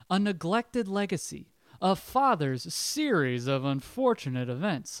a neglected legacy, a father's series of unfortunate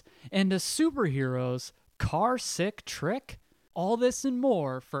events, and a superhero's car-sick trick? All this and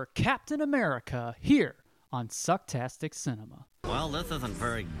more for Captain America here on Sucktastic Cinema. Well, this isn't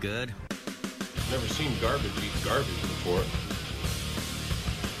very good. Never seen garbage eat garbage before.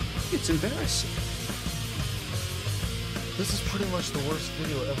 It's embarrassing. This is pretty much the worst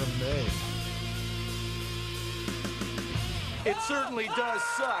video ever made. It certainly does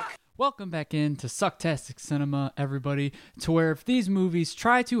suck. Welcome back into Sucktastic Cinema, everybody, to where if these movies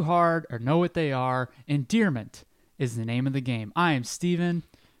try too hard or know what they are, endearment is the name of the game. I am Steven.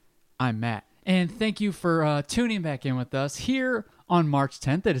 I'm Matt. And thank you for tuning back in with us here on March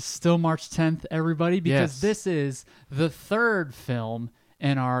 10th. It is still March 10th, everybody, because This is the third film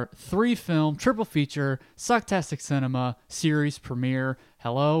in our 3-film triple feature Sucktastic Cinema series premiere.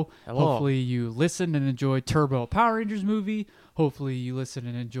 Hello. Hopefully you listened and enjoyed Turbo Power Rangers movie. Hopefully you listened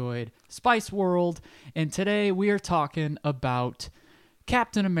and enjoyed Spice World. And today we are talking about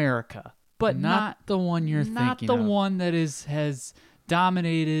Captain America, but not the one you're thinking Not the of. one that has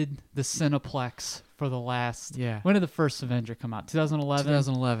dominated the Cineplex for the last... Yeah. When did the first Avenger come out? 2011?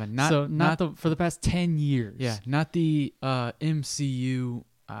 2011. For the past 10 years. Yeah, not the MCU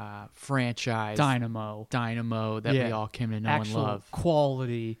franchise Dynamo that we all came to know actual and love.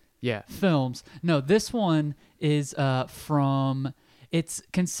 Quality Yeah. films. No, this one is from... It's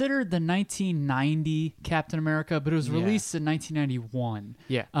considered the 1990 Captain America, but it was released in 1991.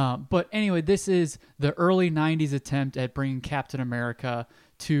 Yeah. But anyway, this is the early 90s attempt at bringing Captain America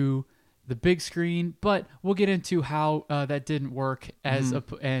to the big screen, but we'll get into how that didn't work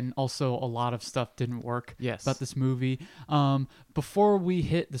and also a lot of stuff didn't work about this movie. Before we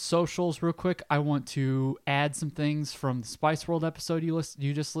hit the socials real quick, I want to add some things from the Spice World episode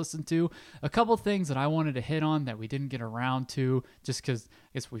you just listened to. A couple things that I wanted to hit on that we didn't get around to just because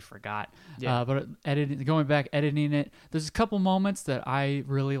I guess we forgot. Yeah. But going back, editing it, there's a couple moments that I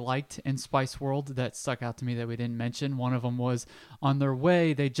really liked in Spice World that stuck out to me that we didn't mention. One of them was on their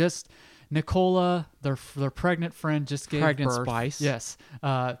way, Nicola, their pregnant friend, just gave Pregnant birth. Spice. Yes,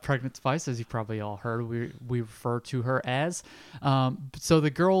 Pregnant Spice, as you probably all heard, we refer to her as. So the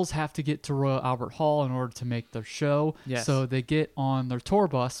girls have to get to Royal Albert Hall in order to make their show. Yes. So they get on their tour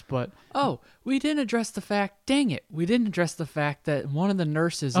bus, but... Oh, we didn't address the fact, dang it, we didn't address the fact that one of the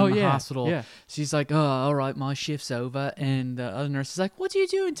nurses in the hospital, she's like, oh, all right, my shift's over, and the other nurse is like, what are you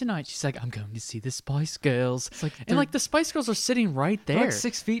doing tonight? She's like, I'm going to see the Spice Girls. It's like, and like the Spice Girls are sitting right there. They're like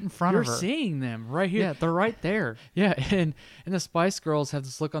 6 feet in front You're of her. seeing them right here. Yeah, they're right there. Yeah, and the Spice Girls have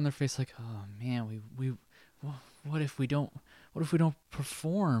this look on their face like, oh man, what if we don't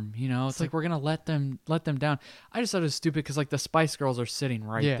perform? You know, it's like we're gonna let them down. I just thought it was stupid because like the Spice Girls are sitting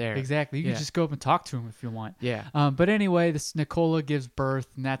right there. Exactly. You can just go up and talk to them if you want. Yeah. But anyway, this Nicola gives birth,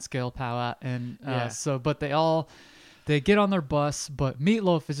 and that's Scale Power, and they get on their bus, but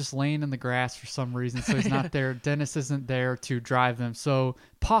Meatloaf is just laying in the grass for some reason, so he's not there. Dennis isn't there to drive them. So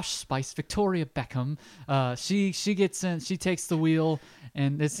Posh Spice, Victoria Beckham, she gets in, she takes the wheel,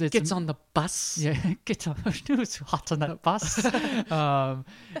 and it's gets on the bus. Yeah, get on. It's hot on that bus.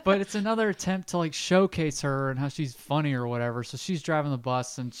 But it's another attempt to like showcase her and how she's funny or whatever. So she's driving the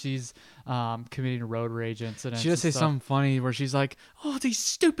bus and she's committing a road rage incident. She does say something funny where she's like, "Oh, these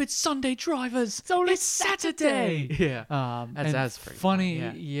stupid Sunday drivers! It's Saturday." Yeah, that's pretty funny.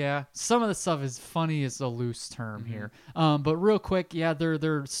 Yeah. Some of the stuff is funny is a loose term here. But real quick,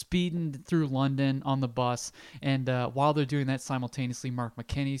 they're speeding through London on the bus, and while they're doing that, simultaneously, Mark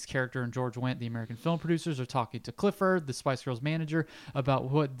McKinney's character and George Wendt, the American film producers, are talking to Clifford, the Spice Girls manager, about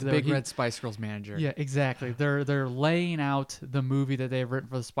what the Big Red Spice Girls manager. Yeah, exactly. They're laying out the movie that they've written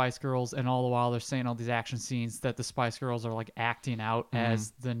for the Spice Girls, and all the while they're saying all these action scenes that the Spice Girls are like acting out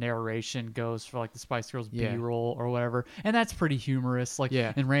as the narration goes for like the Spice Girls B-roll or whatever, and that's pretty humorous. Like,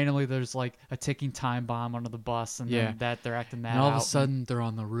 and randomly there's like a ticking time bomb under the bus, and then that they're acting that out. And all of a sudden they're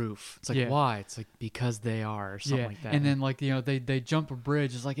on the roof. It's like, why? It's like, because they are, or something like that. And then like, they jump a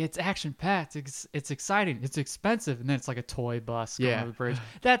bridge. It's like, it's action packed. It's exciting. It's expensive. And then it's like a toy bus going over the bridge.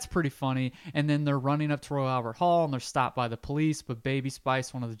 That's pretty funny. And then they're running up to Royal Albert Hall and they're stopped by the police. But Baby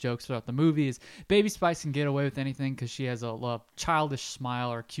Spice, one of the jokes throughout the movie is Baby Spice can get away with anything because she has a childish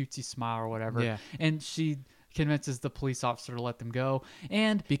smile or cutesy smile or whatever. Yeah. And she convinces the police officer to let them go,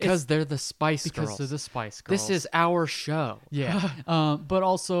 and because they're the Spice Girls. Because they're the Spice Girls. This is our show. Yeah. But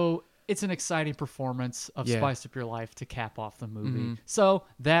also, it's an exciting performance of Spice Up Your Life to cap off the movie. So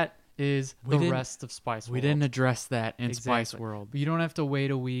that is the rest of Spice World. We didn't address that in Spice World. But you don't have to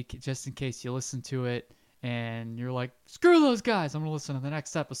wait a week just in case you listen to it and you're like, screw those guys, I'm going to listen to the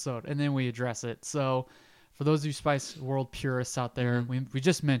next episode. And then we address it. So for those of you Spice World purists out there, we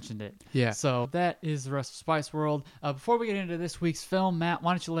just mentioned it. Yeah. So that is the rest of Spice World. Before we get into this week's film, Matt,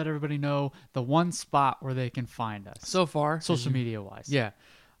 why don't you let everybody know the one spot where they can find us? So far, Social media wise. Yeah.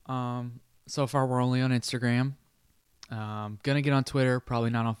 So far, we're only on Instagram. Gonna get on Twitter,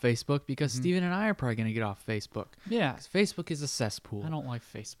 probably not on Facebook, because Steven and I are probably gonna get off Facebook. Yeah. 'Cause Facebook is a cesspool. I don't like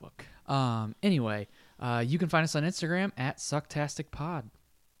Facebook. Anyway, you can find us on Instagram at SucktasticPod.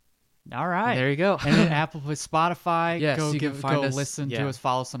 All right. There you go. And then Apple, Spotify. Yes, go you can find go us- listen yeah. to us.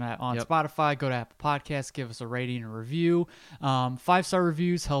 Follow us on Yep. Spotify. Go to Apple Podcasts. Give us a rating and review. 5-star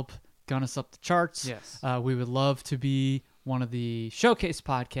reviews help gun us up the charts. Yes. We would love to be one of the showcase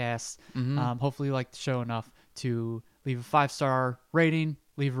podcasts. Mm-hmm. Hopefully you like the show enough to leave a 5-star rating,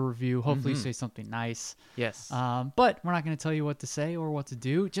 leave a review. Hopefully you say something nice. Yes. But we're not going to tell you what to say or what to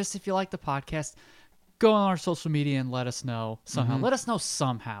do. Just if you like the podcast, go on our social media and let us know somehow. Let us know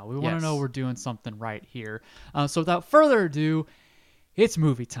somehow. We want to Yes. know we're doing something right here. So without further ado, it's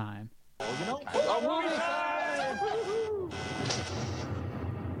movie time.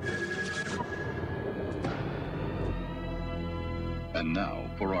 And now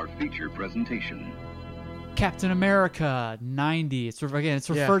for our feature presentation. Captain America 90. It's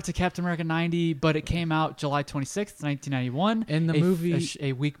referred to Captain America 90, but it came out July 26th, 1991. And the movie-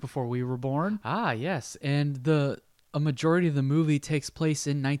 a week before we were born. Ah, yes. And a majority of the movie takes place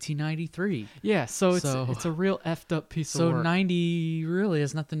in 1993. Yeah, so So- it's a real effed up piece of So work. 90 really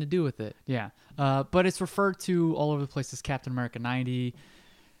has nothing to do with it. Yeah, but it's referred to all over the place as Captain America 90.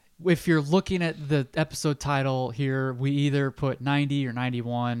 If you're looking at the episode title here, we either put 90 or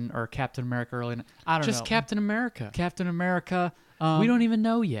 91 or Captain America early. I don't know. Just Captain America. Captain America. We don't even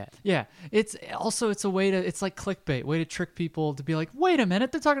know yet. Yeah, it's a way to. It's like clickbait, way to trick people to be like, wait a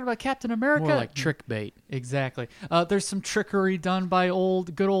minute, they're talking about Captain America. More like trick bait. Exactly. There's some trickery done by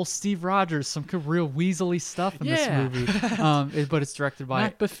good old Steve Rogers. Some real weaselly stuff in this Yeah. movie. But it's directed by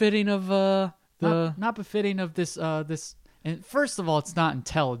Not befitting of not befitting of this. And first of all, it's not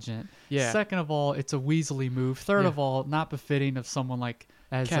intelligent. Yeah. Second of all, it's a weaselly move. Third Yeah. of all, not befitting of someone like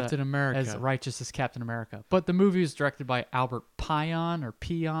as Captain America. as righteous as Captain America. But the movie was directed by Albert Pion or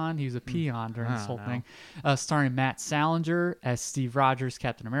Peon. He was a peon during I this whole don't thing. Starring Matt Salinger as Steve Rogers,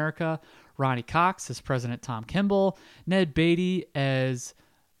 Captain America. Ronnie Cox as President Tom Kimball. Ned Beatty as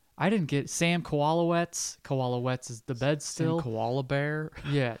Sam Kowalowitz. Kowalowitz is the bed still. Koala bear.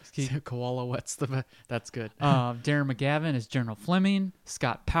 Yeah. Koala wets the. That's good. Darren McGavin as General Fleming,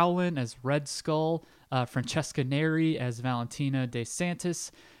 Scott Powlin as Red Skull, Francesca Neri as Valentina De Santis,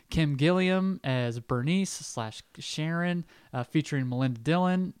 Kim Gilliam as Bernice / Sharon, featuring Melinda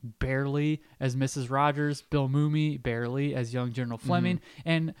Dillon, barely as Mrs. Rogers, Bill Mumy, barely as young General Fleming,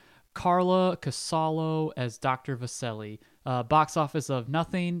 and Carla Casalo as Dr. Vaselli. Box office of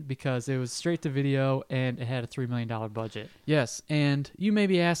nothing because it was straight to video and it had a $3 million budget. Yes, and you may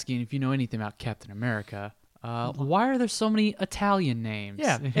be asking if you know anything about Captain America. Why are there so many Italian names?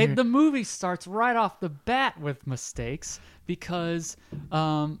 Yeah, the movie starts right off the bat with mistakes because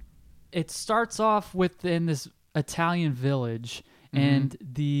it starts off within this Italian village, and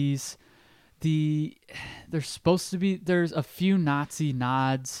there's a few Nazi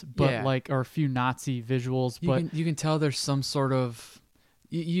nods, but Yeah. or a few Nazi visuals, but you can tell there's some sort of.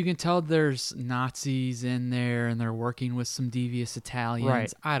 You can tell there's Nazis in there, and they're working with some devious Italians.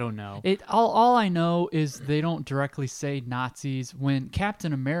 Right. I don't know. All I know is they don't directly say Nazis when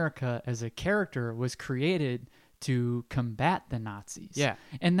Captain America as a character was created to combat the Nazis. Yeah.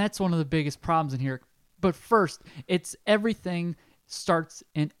 And that's one of the biggest problems in here. But first, everything starts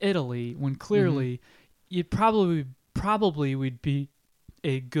in Italy when clearly it probably would be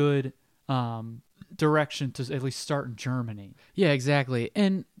a good direction to at least start in Germany. Yeah, exactly.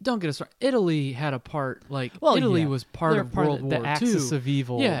 And don't get us wrong. Italy had a part. Well, Italy yeah. was part They're of part of World the War axis II. of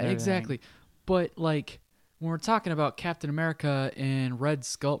evil Yeah, and everything. exactly. But when we're talking about Captain America and Red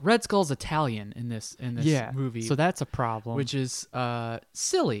Skull's Italian in this movie. So that's a problem. which is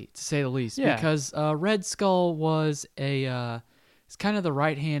silly to say the least. Yeah. Because Red Skull was it's kind of the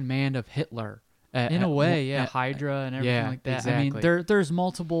right hand man of Hitler. In a way, yeah, Hydra and everything yeah, like that. exactly. I mean, there's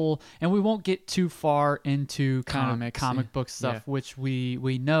multiple, and we won't get too far into kind Comics, of comic yeah. book stuff, Yeah. which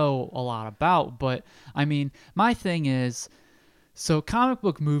we know a lot about. But I mean, my thing is, so comic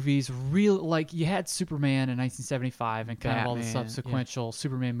book movies really you had Superman in 1975 and kind of all the Batman, subsequential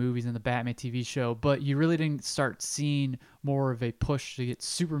Superman movies and the Batman TV show, but you really didn't start seeing more of a push to get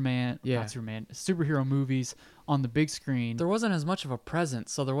superhero movies on the big screen. There wasn't as much of a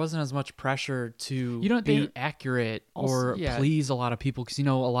presence, so there wasn't as much pressure to be think- accurate Also- or yeah. please a lot of people, because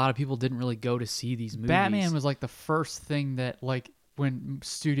a lot of people didn't really go to see these movies. Batman was the first thing that when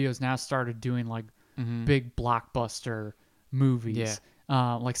studios now started doing big blockbuster movies.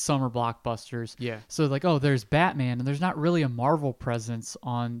 Yeah. Like summer blockbusters. Yeah. So like, oh, there's Batman, and there's not really a Marvel presence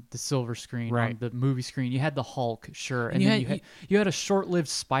on the silver screen, Right. on the movie screen. You had the Hulk, sure, and you then had- you had a short-lived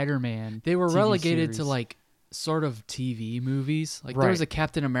Spider-Man. They were TV relegated to series. like sort of TV movies. Like Right. there was a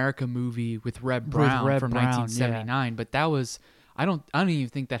Captain America movie with Red Brown Red from Brown, 1979, but that was I don't even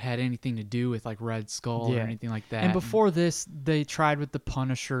think that had anything to do with like Red Skull or Yeah. anything like that. And before this, they tried with the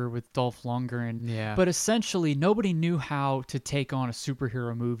Punisher with Dolph Lundgren. Yeah. But essentially, nobody knew how to take on a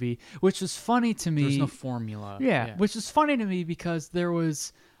superhero movie, which was funny to me. there's no formula. Yeah, which is funny to me because there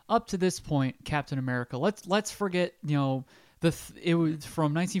was up to this point Captain America. Let's forget, it was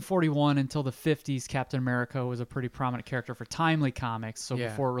from 1941 until the 50s. Captain America was a pretty prominent character for Timely Comics, so Yeah.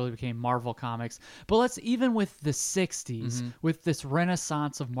 before it really became Marvel Comics. But let's even with the 60s, with this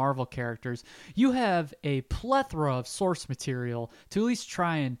renaissance of Marvel characters, you have a plethora of source material to at least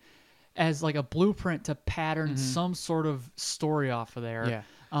try and as like a blueprint to pattern some sort of story off of there.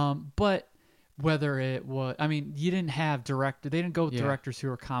 Yeah. But whether it was, I mean, you didn't have they didn't go with Yeah. directors who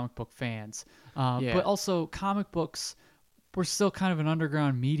were comic book fans. Yeah. But also comic books were still kind of an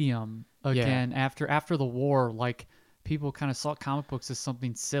underground medium again after the war. Like people kind of saw comic books as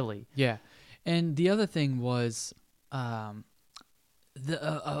something silly. Yeah. And the other thing was,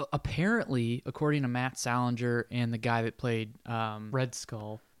 apparently, according to Matt Salinger and the guy that played Red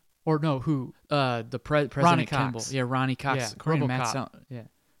Skull. Or no, who? the President Ronnie Kimball. Cox. Yeah, Ronnie Cox. Yeah, according to Matt RoboCop. Yeah.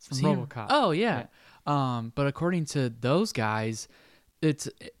 It's from Is he- RoboCop. Oh yeah. But according to those guys, it's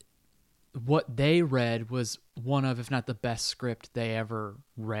what they read was one of, if not the best script they ever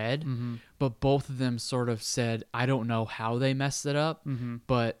read. But both of them sort of said, I don't know how they messed it up,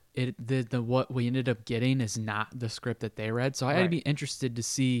 but what we ended up getting is not the script that they read. So I'd be interested to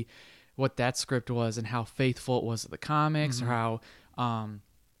see what that script was and how faithful it was to the comics, or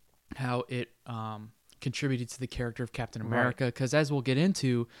how it contributed to the character of Captain America. Because as we'll get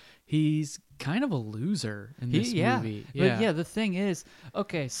into, he's kind of a loser in this movie. But yeah, the thing is,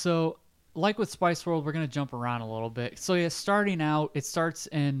 okay, so like with Spice World, we're going to jump around a little bit. So yeah, starting out, it starts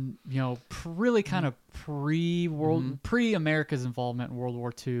in, really kind of pre-America's involvement in World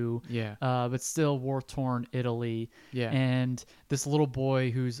War II. Yeah. But still war-torn Italy. Yeah. And this little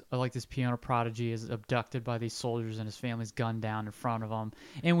boy who's like this piano prodigy is abducted by these soldiers and his family's gunned down in front of him.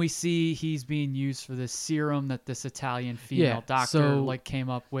 And we see he's being used for this serum that this Italian female doctor came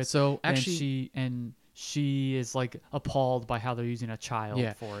up with. So actually, she is like appalled by how they're using a child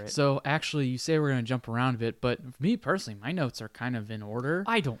for it. So actually, you say we're going to jump around a bit, but for me personally, my notes are kind of in order.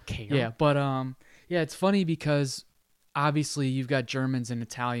 I don't care. Yeah, but it's funny because obviously you've got Germans and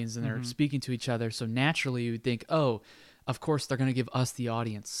Italians and they're speaking to each other, so naturally you would think, oh, of course they're going to give us the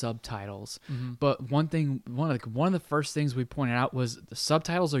audience subtitles. But one of the first things we pointed out was the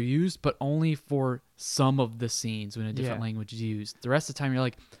subtitles are used, but only for some of the scenes when a different language is used. The rest of the time you're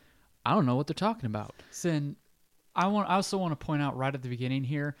like, I don't know what they're talking about. Sin, I also want to point out right at the beginning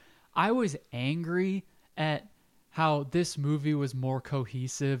here, I was angry at how this movie was more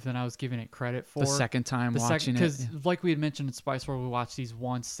cohesive than I was giving it credit for. The second time watching it. Because like we had mentioned in Spice World, we watched these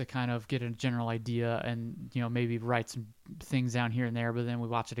once to kind of get a general idea and, maybe write some things down here and there, but then we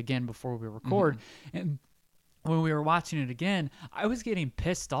watch it again before we record. And when we were watching it again, I was getting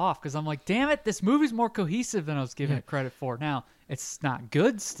pissed off because I'm like, damn it, this movie's more cohesive than I was giving it credit for. Now, it's not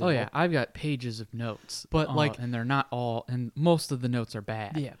good still. Oh yeah, I've got pages of notes, But, and they're not all, and most of the notes are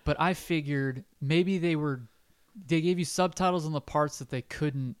bad. Yeah, but I figured maybe they gave you subtitles on the parts that they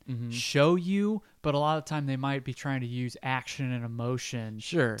couldn't show you, but a lot of the time they might be trying to use action and emotion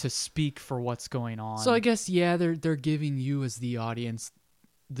to speak for what's going on. So I guess they're giving you as the audience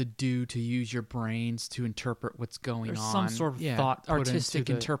the due to use your brains to interpret what's going There's on. some sort of thought put artistic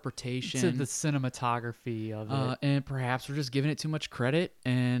into the- interpretation to the cinematography of it. and perhaps we're just giving it too much credit,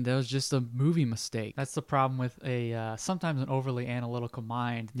 and that was just a movie mistake. That's the problem with sometimes an overly analytical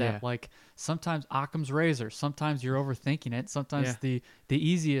mind that like sometimes Occam's razor, sometimes you're overthinking it, sometimes the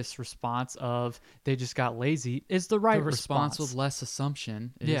easiest response of they just got lazy is the right the response with less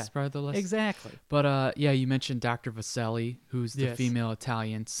assumption is probably the less exactly. But you mentioned Dr. Vaselli, who's the Yes. female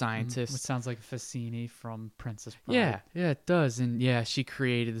Italian scientist. Which sounds like Fassini from Princess Bride. Yeah, it does. And she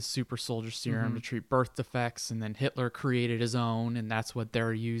created the super soldier serum to treat birth defects, and then Hitler created his own, and that's what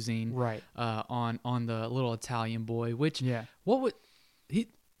they're using on the little Italian boy. Which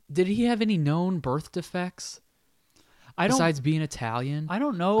did he have any known birth defects? Besides being Italian? I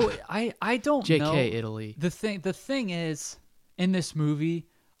don't know. I don't know. JK Italy. The thing is, in this movie,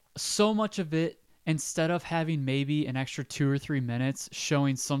 so much of it instead of having maybe an extra 2 or 3 minutes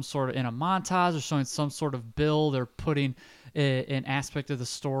showing some sort of in a montage or showing some sort of build or putting an aspect of the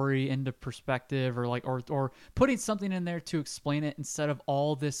story into perspective or like or putting something in there to explain it instead of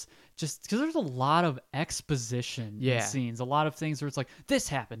all this, just because there's a lot of exposition in scenes, a lot of things where it's like this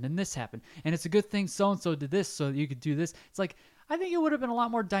happened and this happened and it's a good thing so and so did this so that you could do this. It's like, I think it would have been a lot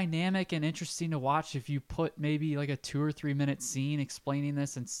more dynamic and interesting to watch if you put maybe like a 2 or 3 minute scene explaining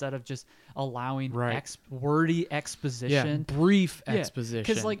this instead of just allowing wordy exposition, brief exposition.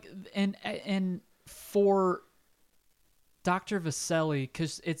 Because like, and for Dr. Vaselli,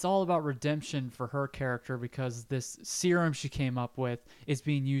 because it's all about redemption for her character, because this serum she came up with is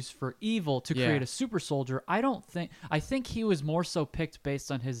being used for evil to create a super soldier. I think he was more so picked based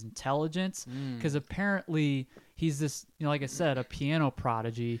on his intelligence, because apparently he's this, like I said, a piano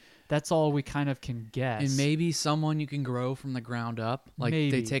prodigy. That's all we kind of can guess. And maybe someone you can grow from the ground up. Like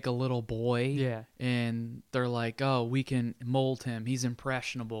they take a little boy and they're like, oh, we can mold him. He's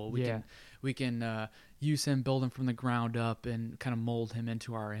impressionable. We can use him, build him from the ground up, and kind of mold him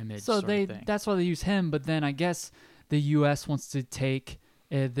into our image. So that's why they use him. But then I guess the U.S. wants to take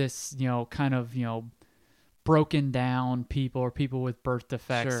this, kind of, broken down people or people with birth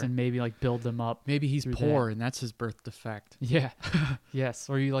defects and maybe like build them up. Maybe he's poor and that's his birth defect. Yeah. Yes.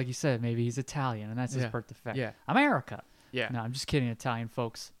 Or like you said, maybe he's Italian and that's his birth defect. Yeah. America. Yeah. No, I'm just kidding, Italian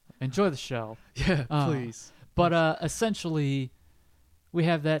folks. Enjoy the show. Yeah, please. But essentially, we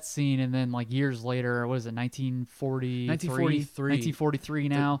have that scene, and then like years later, what is it, 1943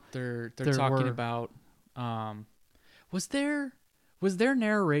 now? They're talking about was there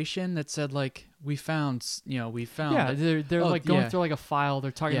narration that said like we found they're like going through like a file.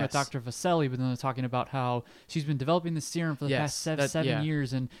 They're talking about Dr. Vaselli, but then they're talking about how she's been developing the serum for the past seven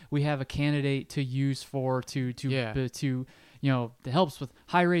years, and we have a candidate to use that helps with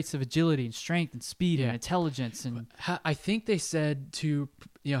high rates of agility and strength and speed and intelligence. And I think they said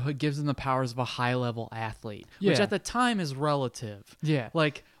it gives them the powers of a high level athlete, which at the time is relative. Yeah,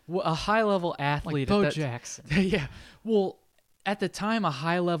 like a high level athlete, like Bo Jackson. Yeah, well, at the time, a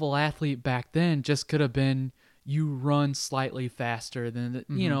high level athlete back then just could have been you run slightly faster than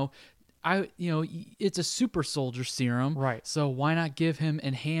it's a super soldier serum, right? So why not give him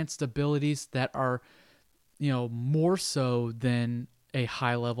enhanced abilities that are more so than a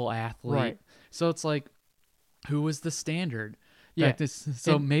high level athlete. Right. So it's like, who was the standard? Yeah.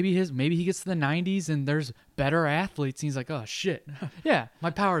 Maybe he gets to the 90s and there's better athletes and he's like, oh shit. Yeah.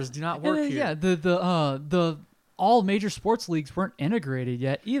 My powers do not work here. Yeah. The all major sports leagues weren't integrated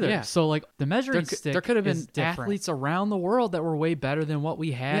yet either. Yeah. So like the measuring stick, there could have been different. athletes around the world that were way better than what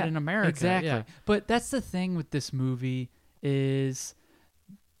we had in America. Exactly. Yeah. But that's the thing with this movie is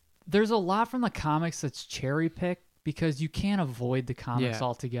there's a lot from the comics that's cherry picked because you can't avoid the comics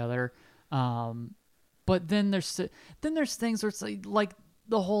altogether. But then there's things where it's like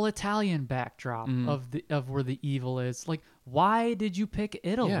the whole Italian backdrop of where the evil is. Like, why did you pick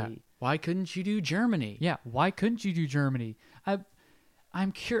Italy? Yeah. Why couldn't you do Germany? Yeah, why couldn't you do Germany?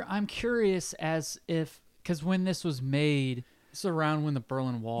 I'm curious as if, because when this was made, it's around when the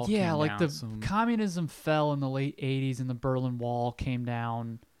Berlin Wall came down. Yeah, like communism fell in the late 80s and the Berlin Wall came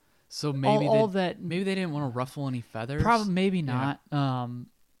down. So maybe maybe they didn't want to ruffle any feathers. Probably, maybe not.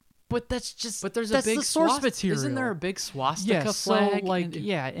 But that's just. But that's the source material. Isn't there a big swastika flag? So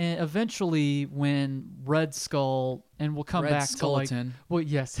and eventually when Red Skull, and we'll come back Skeleton. to well,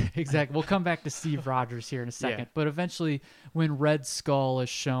 yes, exactly. We'll come back to Steve Rogers here in a second. Yeah. But eventually, when Red Skull is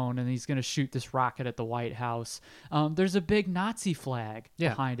shown and he's going to shoot this rocket at the White House, there's a big Nazi flag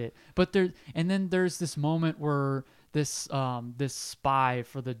behind it. But then there's this moment where this spy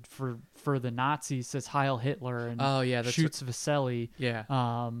for the Nazis says Heil Hitler and shoots Vaselli. Yeah.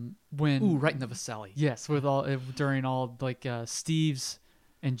 Right in the Vaselli. Yes, during all like Steve's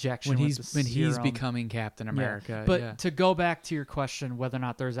injection when he's becoming Captain America. Yeah. But to go back to your question, whether or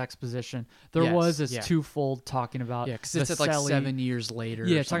not there's exposition, there was this twofold talking about because it's like 7 years later.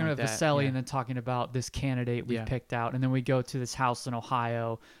 Yeah, talking about Vaselli and then talking about this candidate we picked out, and then we go to this house in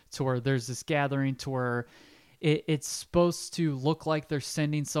Ohio to where there's this gathering to where. It's supposed to look like they're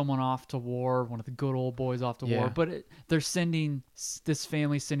sending someone off to war, one of the good old boys off to war, but they're sending this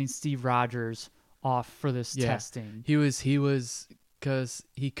family sending Rogers off for this testing. He was because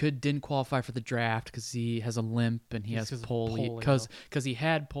he didn't qualify for the draft because he has a limp and he has polio because he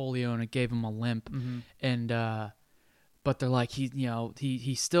had polio and it gave him a limp and but they're like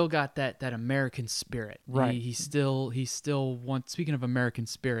he still got that American spirit, right? He still wants. Speaking of American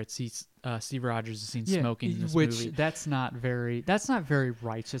spirits, Steve Rogers is seen smoking in this movie. That's not very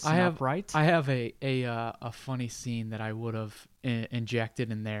righteous. I have a funny scene that I would have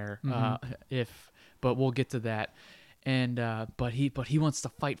injected in there if but we'll get to that. And but he wants to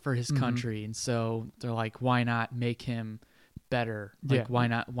fight for his country, and so they're like, why not make him better? Like, why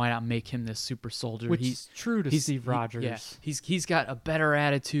not make him this super soldier? Which is true to Steve Rogers. He's got a better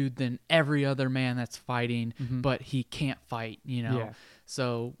attitude than every other man that's fighting, but he can't fight, you know. Yeah.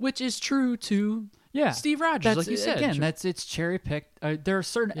 So, which is true to Steve Rogers, that's, like you said. Again, it's cherry picked. There are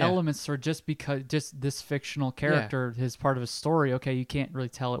certain elements where just because this fictional character is part of a story, okay, you can't really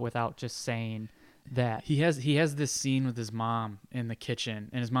tell it without just saying that. He has this scene with his mom in the kitchen,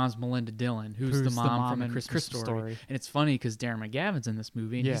 and his mom's Melinda Dillon, who's the mom from the in Christmas Story. And it's funny because Darren McGavin's in this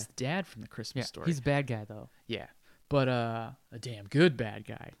movie, and he's the dad from the Christmas Story. He's a bad guy though. Yeah, but a damn good bad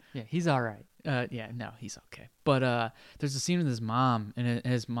guy. Yeah, he's all right. He's okay. But there's a scene with his mom, and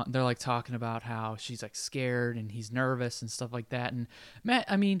his mom, they're like talking about how she's like scared and he's nervous and stuff like that. And Matt,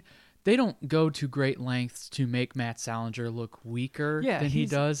 I mean, they don't go to great lengths to make Matt Salinger look weaker than he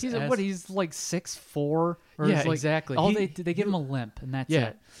does. He's like 6'4", or exactly. They give him a limp, and that's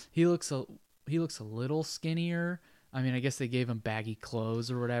it. He looks a little skinnier. I mean, I guess they gave him baggy clothes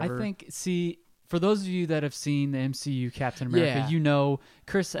or whatever. I think. For those of you that have seen the MCU Captain America, you know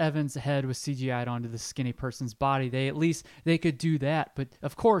Chris Evans' head was CGI'd onto the skinny person's body. They could do that, but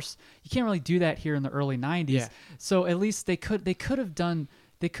of course you can't really do that here in the early 90s. Yeah. So at least they could have done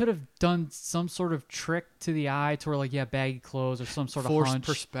some sort of trick to the eye to where baggy clothes or some sort of forced hunch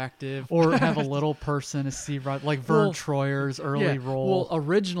perspective, or have a little person as Steve Rogers, like Vern Troyer's early role. Well,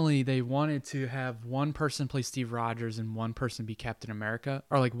 originally they wanted to have one person play Steve Rogers and one person be Captain America,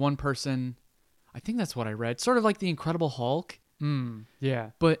 or like one person. I think that's what I read. Sort of like the Incredible Hulk.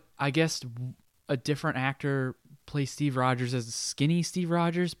 Yeah. But I guess a different actor plays Steve Rogers as a skinny Steve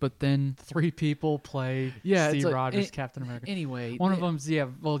Rogers, but then 3 people play Steve Rogers, Captain America. Anyway. One of them's,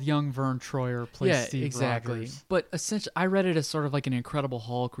 young Vern Troyer plays Steve Rogers. But essentially, I read it as sort of like an Incredible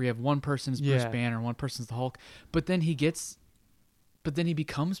Hulk where you have one person's Bruce Banner and one person's the Hulk. But then he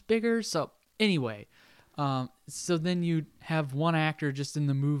becomes bigger. So anyway, so then you have one actor just in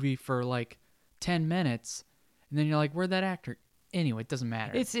the movie for like 10 minutes, and then you're like, where'd that actor? Anyway, it doesn't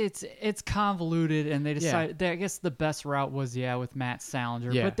matter. It's convoluted, and they decided. I guess the best route was with Matt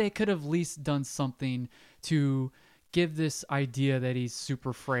Salinger, but they could have at least done something to give this idea that he's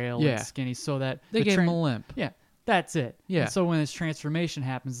super frail and skinny, so that they gave him a limp. Yeah, that's it. Yeah. And so when his transformation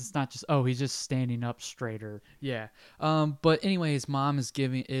happens, it's not just he's just standing up straighter. Yeah. But anyway, his mom is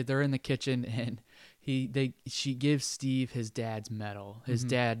giving. They're in the kitchen, and she gives Steve his dad's medal. His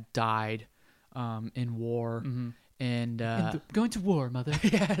dad died in war, and going to war, mother.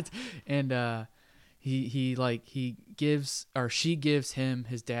 And she gives him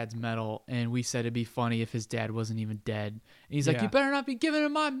his dad's medal, and we said it'd be funny if his dad wasn't even dead. And he's like, you better not be giving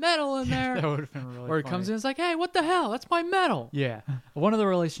him my medal in there. That would have been really. Or he comes in, and it's like, hey, what the hell? That's my medal. Yeah. One of the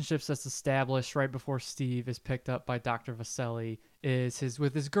relationships that's established right before Steve is picked up by Dr. Vaselli is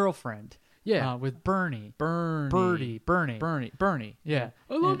with his girlfriend. Yeah. With Bernie. Bernie. Yeah.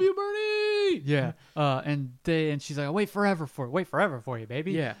 I love you, Bernie. Yeah. And she's like, I'll wait forever for you,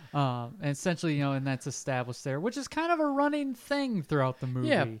 baby. Yeah. And essentially, and that's established there, which is kind of a running thing throughout the movie.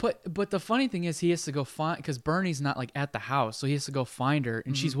 Yeah, but the funny thing is he has to go find, because Bernie's not like at the house, so he has to go find her,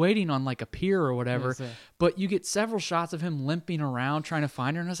 and she's waiting on like a pier or whatever. But you get several shots of him limping around trying to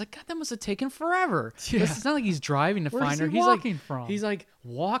find her, and I was like, God, that must have taken forever. Yeah. It's not like he's driving to find her. He's walking from? He's like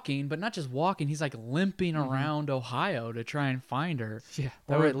walking, but not just walking. He's like limping around Ohio to try and find her. Yeah.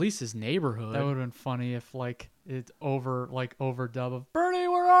 Or at least his neighborhood. That would have been funny if it's overdub of Bernie,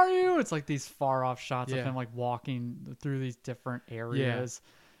 where are you? It's like these far off shots of him like walking through these different areas.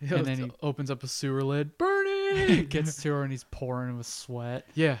 Yeah. And then he opens up a sewer lid. Bernie gets to her and he's pouring with sweat.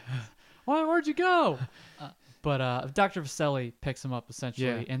 Yeah. Where'd you go? But Dr. Vaselli picks him up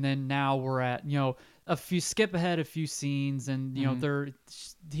essentially, and then now we're at skip ahead a few scenes, and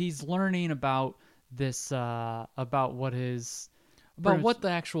he's learning about this about what his what the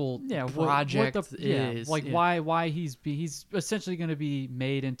actual project is, why he's essentially going to be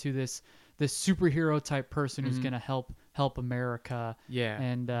made into this superhero type person who's going to help America,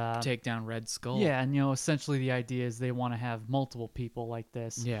 and take down Red Skull. Yeah, and essentially the idea is they want to have multiple people like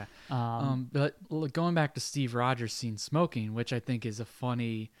this. Yeah. But going back to Steve Rogers' scene smoking, which I think is a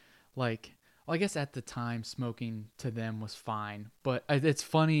funny, I guess at the time smoking to them was fine, but it's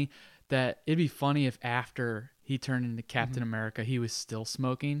funny that it'd be funny if after he turned into Captain America, he was still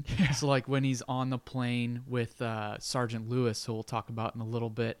smoking. So like when he's on the plane with Sergeant Lewis, who we'll talk about in a little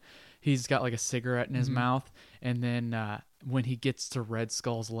bit, he's got like a cigarette in his mouth, and then when he gets to Red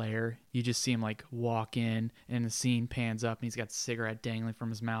Skull's lair, you just see him like walk in, and the scene pans up, and he's got the cigarette dangling from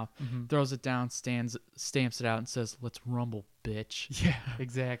his mouth, throws it down, stamps it out, and says, "Let's rumble, bitch." Yeah,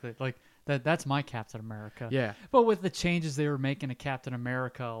 exactly. Like that's my Captain America. Yeah. But with the changes they were making to Captain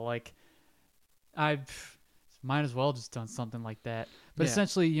America, like I might as well just done something like that. But Yeah.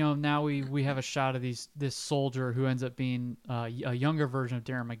 essentially, you know, now we have a shot of this soldier who ends up being a younger version of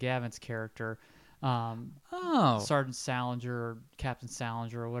Darren McGavin's character. Sergeant Salinger or Captain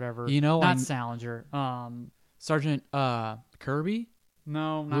Salinger or whatever. You know, not Salinger. Sergeant Kirby?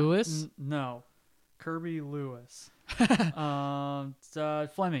 No, not, Lewis? No, Kirby Lewis.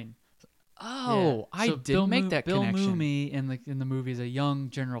 Fleming. Oh, Yeah. I So didn't make that Bill connection. Mooney in the movie is a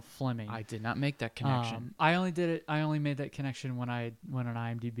young General Fleming. I did not make that connection. I only made that connection when I went on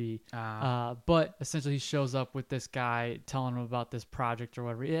IMDb. But essentially, he shows up with this guy telling him about this project or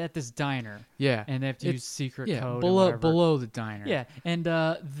whatever at this diner. Yeah. And they have to It's- use secret yeah, code. below the diner. Yeah, and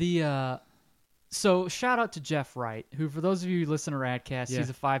so shout out to Jeff Wright, who for those of you who listen to Radcast, Yeah. he's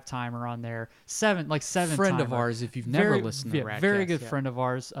a 5-timer on there, seven Friend of ours, if you've never listened to Radcast. very good yeah. friend of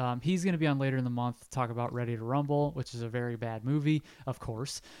ours. He's going to be on later in the month to talk about Ready to Rumble, which is a very bad movie, of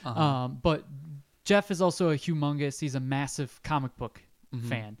course. But Jeff is also a humongous. He's a massive comic book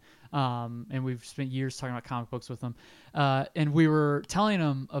fan. And we've spent years talking about comic books with him. And we were telling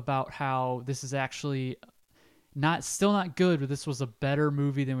him about how this is actually still not good, but this was a better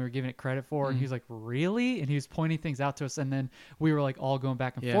movie than we were giving it credit for. And he was like, really? And he was pointing things out to us. And then we were like all going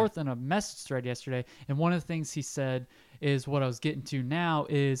back and Yeah. forth in a message thread yesterday. And one of the things he said is what I was getting to now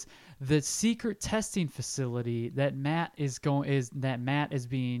is the secret testing facility that Matt is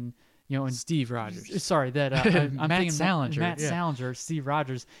being, you know, and Steve Rogers. sorry, that I'm Matt thinking Salinger, Matt yeah. Salinger, Steve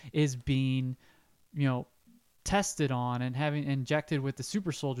Rogers is being, you know, tested on and having injected with the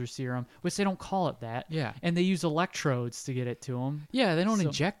super soldier serum, which they don't call it that. Yeah. And they use electrodes to get it to him. Yeah, they don't So-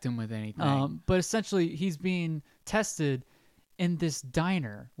 inject him with anything. But essentially he's being tested in this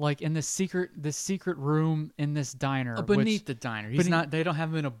diner, like in this secret room in this diner. Beneath the diner. He's beneath- not. They don't have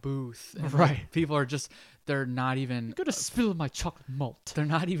him in a booth. And, Right. like, people are just. They're not even. I'm gonna spill my chocolate malt. They're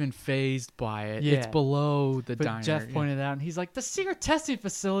not even phased by it. Yeah. It's below the But diner. Jeff yeah. pointed out, and he's like, the secret testing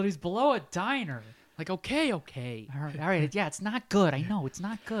facility's below a diner. Like, okay. All right, yeah, it's not good. I know, it's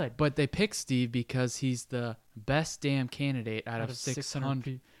not good. But they picked Steve because he's the best damn candidate out, Out of of 600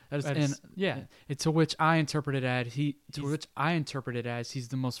 600. That is, that and is- yeah. to which I interpret it as he's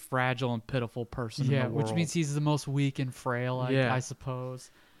the most fragile and pitiful person in Yeah, the world. which means he's the most weak and frail, I suppose.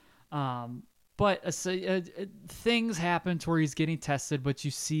 But things happen to where he's getting tested, but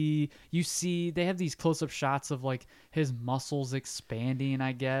you see they have these close-up shots of like his muscles expanding,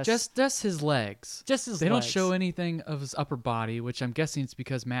 I guess. just his legs. Just his They don't legs. show anything of his upper body, which I'm guessing it's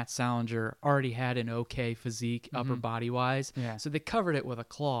because Matt Salinger already had an okay physique upper body wise. Yeah. So they covered it with a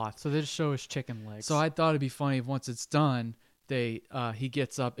cloth. So they just show his chicken legs. So I thought it'd be funny if once it's done, he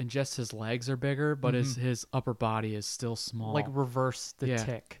gets up and just his legs are bigger, but his upper body is still small. like reverse the Yeah.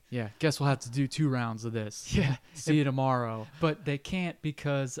 tick. Yeah. Guess we'll have to do 2 rounds of this. Yeah. See you tomorrow. But they can't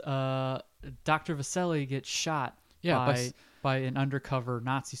because Dr. Vaselli gets shot Yeah, by an undercover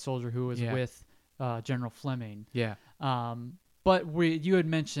Nazi soldier who was Yeah. with General Fleming. Yeah. But you had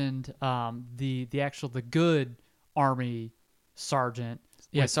mentioned the good army sergeant.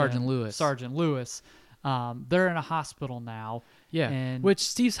 Yeah, with, Sergeant Lewis. Sergeant Lewis. They're in a hospital now. Yeah. And Which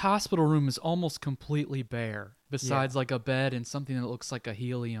Steve's hospital room is almost completely bare, besides like a bed and something that looks like a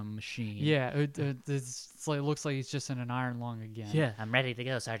helium machine. yeah, it's like, it looks like he's just in an iron lung again. Yeah. I'm ready to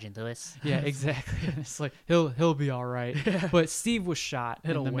go, Sergeant Lewis. Yeah, exactly. It's like he'll be all right. But Steve was shot.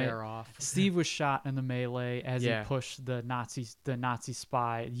 It'll in the wear off. Steve was shot in the melee as Yeah. he pushed the Nazi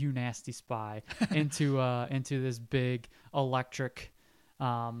spy, you nasty spy, into this big electric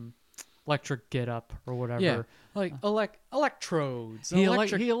get up or whatever. Yeah, like electrodes. He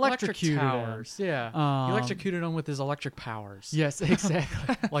electric electrocuted him. towers. Yeah, he electrocuted him with his electric powers. Yes,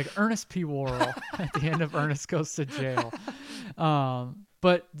 exactly. Like Ernest P. Worrell at the end of Ernest Goes to Jail.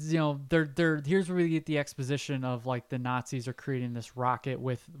 But you know, here's where we get the exposition of like the Nazis are creating this rocket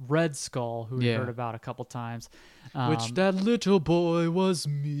with Red Skull, who we Yeah. heard about a couple times. Which that little boy was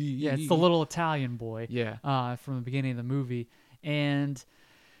me. Yeah, it's the little Italian boy. Yeah. From the beginning of the movie, and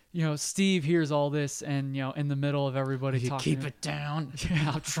you know, Steve hears all this, and you know, in the middle of everybody You talking, keep it down.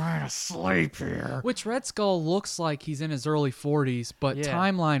 Yeah, I'm trying to sleep here. Which Red Skull looks like he's in his early 40s, but Yeah.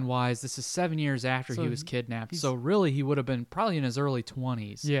 timeline-wise, this is 7 years after So he was kidnapped. he's- So really, he would have been probably in his early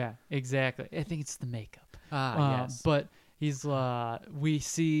 20s. Yeah, exactly. I think it's the makeup. Yes. But he's we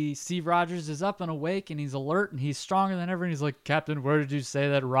see Steve Rogers is up and awake, and he's alert, and he's stronger than ever. And he's like, Captain, where did you say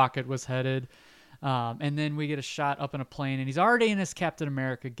that rocket was headed? And then we get a shot up in a plane, and he's already in his Captain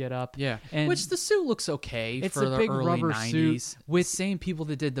America getup. Yeah, and which the suit looks okay it's for a the big early rubber 90s. suit With same people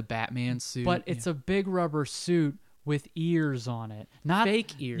that did the Batman suit. but it's a big rubber suit with ears on it, not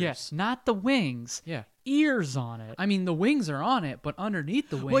Fake ears. Yes, not the wings. Yeah. Ears on it. I mean, the wings are on it, but underneath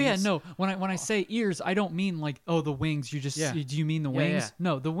the wings. Well, yeah, no. When I say ears, I don't mean like, oh, the wings. You just Yeah. do you mean the Yeah, wings? yeah.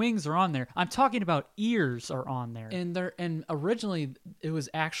 No, the wings are on there. I'm talking about ears are on there. And originally it was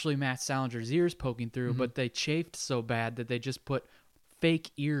actually Matt Salinger's ears poking through, Mm-hmm. but they chafed so bad that they just put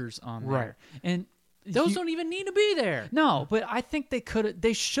fake ears on there. right. And Those don't even need to be there. No, but I think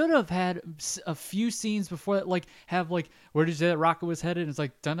they should have had a few scenes before that, like have like where did you say that rocket was headed? And it's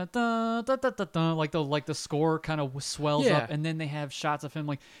like dun dun dun dun dun dun dun, like the score kind of swells Yeah. up, and then they have shots of him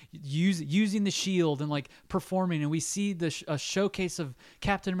like using the shield and like performing, and we see a showcase of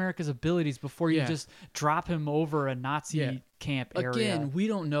Captain America's abilities before you Yeah. just drop him over a Nazi Yeah. camp area. Again, we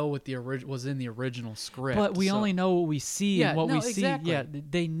don't know what the was in the original script. But we so- only know what we see Yeah, and what no, we see. exactly. Yeah,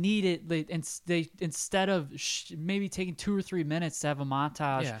 they need it. They instead of maybe taking 2 or 3 minutes to have a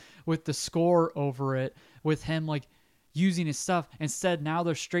montage Yeah. with the score over it, with him like using his stuff. Instead, now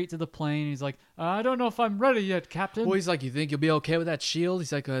they're straight to the plane. He's like, I don't know if I'm ready yet, Captain. Well, he's like, you think you'll be okay with that shield?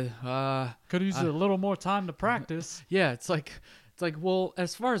 He's like, Could use a little more time to practice. yeah. It's like, well,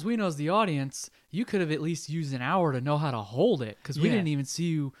 as far as we know as the audience, you could have at least used an hour to know how to hold it, because we Yeah. didn't even see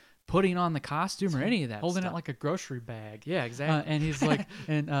you putting on the costume or any of that. Holding stuff. it like a grocery bag. Yeah, exactly. And he's like,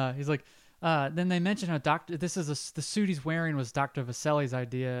 then they mention how the suit he's wearing was Dr. Vaselli's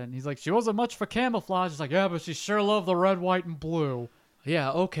idea, and he's like, she wasn't much for camouflage. He's like, yeah, but she sure loved the red, white, and blue.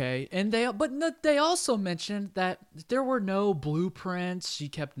 Yeah, okay. And they also mentioned that there were no blueprints. She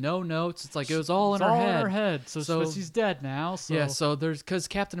kept no notes. It's like it was all in It's her all head. in her head. So So- she's dead now. So Yeah, so because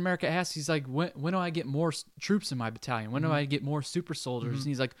Captain America asks, he's like, when do I get more troops in my battalion? When do I get more super soldiers? And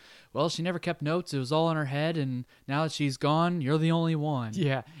he's like, well, she never kept notes. It was all in her head, and now that she's gone, you're the only one.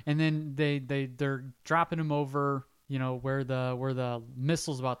 yeah, and then they're dropping him over, where the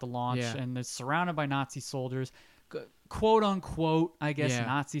missile's about to launch, Yeah. and it's surrounded by Nazi soldiers. Quote unquote, I guess Yeah.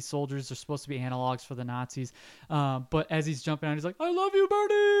 Nazi soldiers are supposed to be analogs for the Nazis. But as he's jumping out, he's like, "I love you,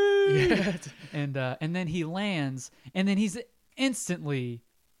 Bernie!" And then he lands, and then he's instantly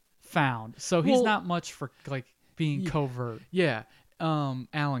found. So he's Well- not much for like being covert. Yeah,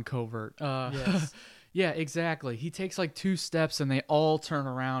 Alan Covert. Yes. Yeah, exactly. He takes like 2 steps, and they all turn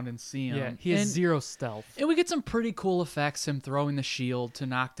around and see him. Yeah, he has and, 0 stealth. and we get some pretty cool effects. Him throwing the shield to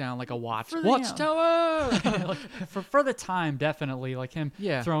knock down like a the- watchtower. for the time, definitely like him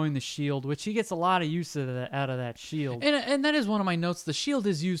Yeah. throwing the shield, which he gets a lot of use out of that shield. And that is one of my notes. The shield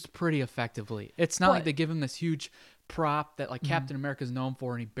is used pretty effectively. It's not like But- they give him this huge prop that like Captain America is known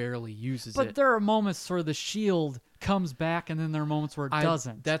for, and he barely uses But it. there are moments where the shield comes back, and then there are moments where it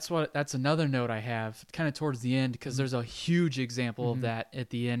doesn't. That's another note I have kind of towards the end, because there's a huge example of that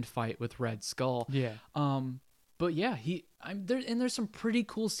at the end fight with Red Skull. Yeah. But yeah, there's some pretty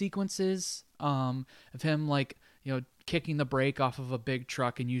cool sequences of him like kicking the brake off of a big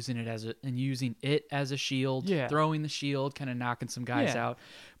truck and using it as a shield, Yeah. throwing the shield, kind of knocking some guys Yeah. out.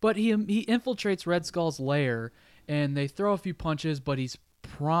 But he infiltrates Red Skull's lair, and they throw a few punches, but he's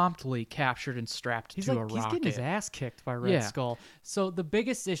promptly captured and strapped He's to like a he's rocket. getting his ass kicked by Red Yeah. Skull. So the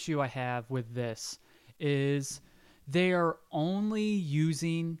biggest issue I have with this is they are only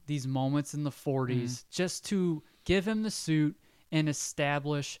using these moments in the 40s Mm-hmm. just to give him the suit and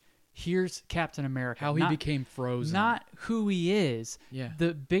establish here's Captain America. How he Not- became frozen. Not who he is. Yeah.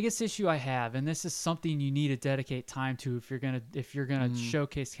 The biggest issue I have, and this is something you need to dedicate time to if you're gonna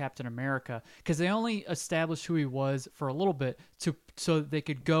showcase Captain America, because they only established who he was for a little bit so that they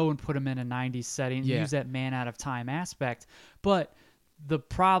could go and put him in a 90s setting and Yeah. use that man out of time aspect. But the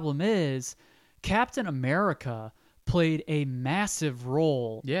problem is Captain America played a massive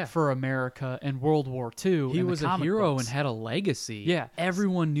role Yeah. for America in World War II. He in the was a comic hero books. and had a legacy. Yeah.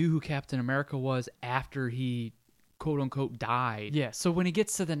 Everyone knew who Captain America was after he, quote unquote, died. Yeah, so when he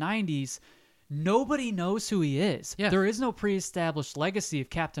gets to the 90s, nobody knows who he is. Yeah. There is no pre-established legacy of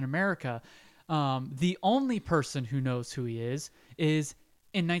Captain America. The only person who knows who he is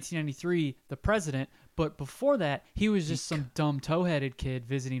in 1993, the president. But before that, he was just some dumb toe-headed kid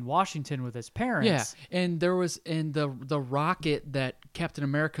visiting Washington with his parents. Yeah, and there was in the rocket that Captain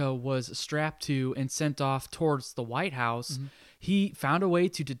America was strapped to and sent off towards the White House. He found a way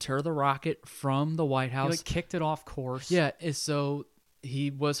to deter the rocket from the White He House. like kicked it off course. Yeah, so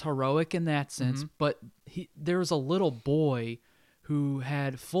he was heroic in that sense. But there was a little boy who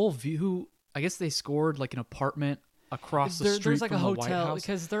had full view, who I guess they scored like an apartment across the street There's like from a the White hotel House.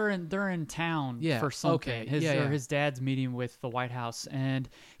 because they're in town Yeah, for something. okay. His Yeah, or yeah. his dad's meeting with the White House, and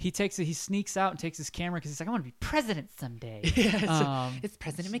he sneaks out and takes his camera because he's like, I want to be president someday. It's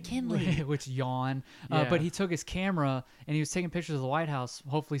President McKinley. Which yawn. Yeah. But he took his camera and he was taking pictures of the White House,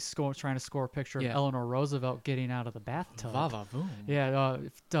 hopefully trying to score a picture of Yeah. Eleanor Roosevelt getting out of the bathtub. Va-va-voom. Yeah,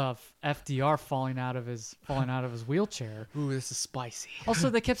 FDR falling out of his wheelchair. Ooh, this is spicy. Also,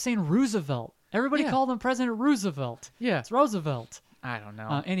 they kept saying Roosevelt. Everybody Yeah. called him President Roosevelt. Yeah. It's Roosevelt. I don't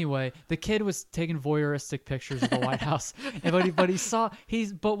know. Anyway, the kid was taking voyeuristic pictures of the White House,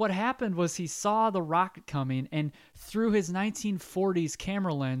 but what happened was he saw the rocket coming, and through his 1940s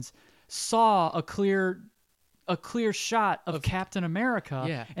camera lens, saw a clear shot of Captain America.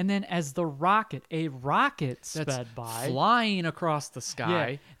 Yeah. And then as a rocket That's sped by, flying across the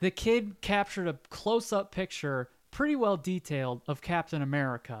sky. the kid captured a close-up picture, pretty well detailed, of Captain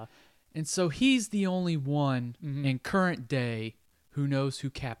America. And so he's the only one Mm-hmm. in current day who knows who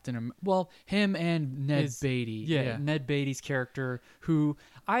him and Ned Beatty. Yeah, Ned Beatty's character, who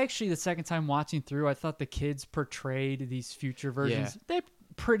I actually, the second time watching through, I thought the kids portrayed these future versions. They're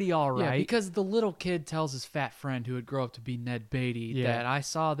pretty all Yeah, right. because the little kid tells his fat friend who would grow up to be Ned Beatty Yeah. that I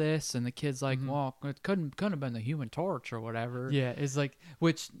saw this, and the kid's like, well, it couldn't have been the Human Torch or whatever. Yeah, it's like,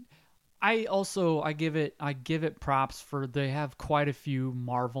 which I give it props for. They have quite a few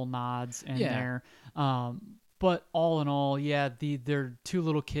Marvel nods in Yeah. there. But all in all, they're two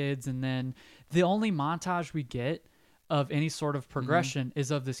little kids, and then the only montage we get of any sort of progression is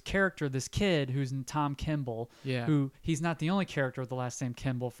of this character, this kid who's Tom Kimball. Yeah. Who he's not the only character with the last name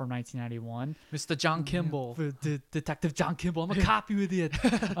Kimball from 1991. Mr. John Kimball. Detective John Kimball. I'm a cop, you idiot.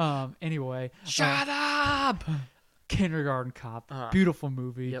 Anyway. Shut up! Kindergarten Cop. Beautiful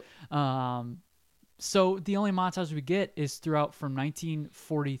movie. Yep. So the only montage we get is throughout from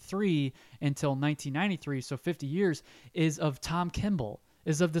 1943 until 1993, so 50 years, is of Tom Kimball,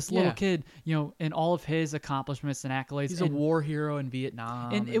 is of this little Yeah. kid, and all of his accomplishments and accolades. He's a and, war hero in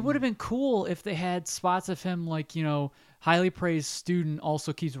Vietnam. and it would have been cool if they had spots of him like, highly praised student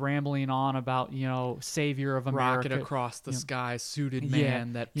also keeps rambling on about, savior of America. rocket across the sky, suited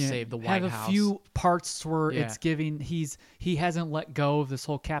man that saved the White have House. a few parts where Yeah. it's giving he hasn't let go of this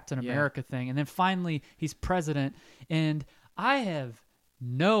whole Captain America thing, and then finally he's president, and I have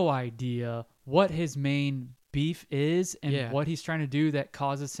no idea what his main beef is and what he's trying to do that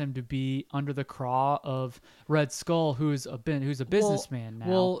causes him to be under the craw of Red Skull, who's a businessman now.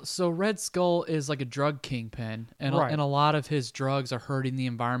 Well, so Red Skull is like a drug kingpin, and Right. and a lot of his drugs are hurting the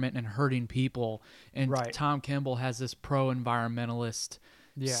environment and hurting people. And Right. Tom Kimball has this pro-environmentalist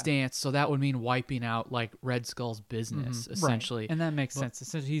Yeah. stance, so that would mean wiping out like Red Skull's business, essentially. Right. And that makes sense.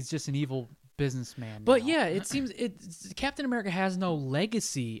 Essentially, he's just an evil businessman. But now. yeah, it seems Captain America has no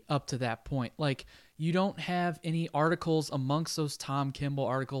legacy up to that point. Like, you don't have any articles amongst those Tom Kimball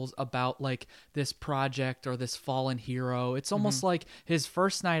articles about like this project or this fallen hero. It's almost like his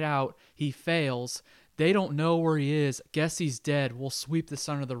first night out, he fails. They don't know where he is. Guess he's dead. We'll sweep this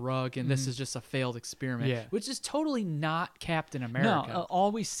under the rug, and this is just a failed experiment. Yeah. Which is totally not Captain America. No,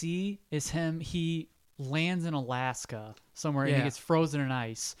 all we see is him. He lands in Alaska somewhere and he Yeah. gets frozen in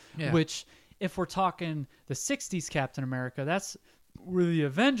ice. Yeah. Which, if we're talking the 60s Captain America, that's where the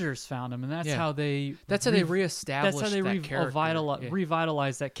Avengers found him, and that's Yeah. how they reestablished that's how they that character. Yeah.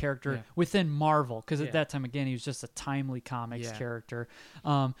 revitalized that character Yeah. within Marvel, because Yeah. at that time, again, he was just a timely comics Yeah. character.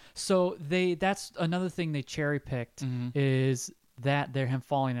 So that's another thing they cherry picked Mm-hmm. is that they're him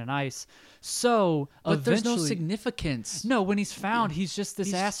falling in ice. So But there's no eventually- significance. no, when he's found, he's just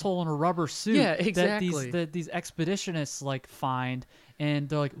this asshole in a rubber suit. Yeah, exactly. That these expeditionists like find, and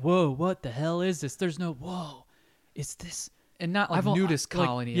they're like, "Whoa, what the hell is this?" There's no, "Whoa, is this?" And not like nudist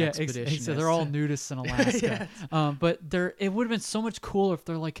colony expeditions. So they're all nudists in Alaska. But it would have been so much cooler if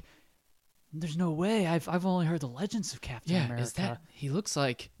they're like, "There's no way. I've only heard the legends of Captain Yeah, America. is that he looks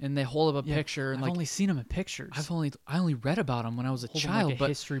like? And they hold up a Yeah, picture and I've like only seen him in pictures. I only read about him when I was a Hold him child, like a but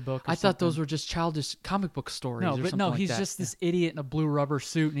history book. Or I thought those something. were just childish comic book stories. No, or but something no, like he's that. just this idiot in a blue rubber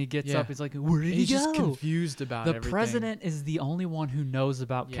suit, and he gets Yeah. up. He's like, "Where did And he's he go?" just confused about The everything. president is the only one who knows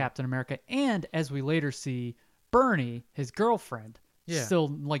about Yeah. Captain America, and as we later see, Bernie, his girlfriend, Yeah. still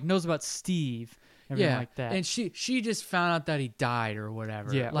like knows about Steve, everything yeah, like that. and she just found out that he died or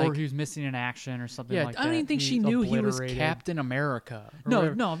whatever. yeah, like, or he was missing in action or something yeah. like that. I don't even think she He's knew he was obliterated. Captain America. or No,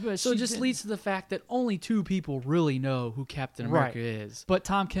 whatever. no, but So it she just didn't. leads to the fact that only two people really know who Captain Right. America is. But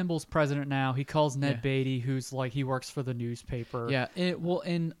Tom Kimball's president now. He calls Ned Yeah. Beatty, who's like he works for the newspaper. Yeah,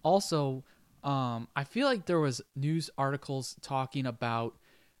 and also, I feel like there was news articles talking about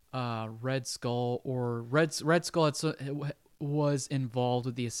Red Skull or Red Skull was involved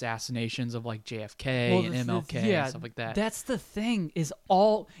with the assassinations of like JFK and MLK and stuff like that. That's the thing, is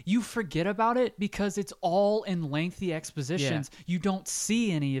all you forget about it because it's all in lengthy expositions. You don't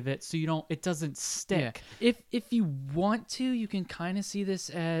see any of it, so it doesn't stick. If you want to, you can kind of see this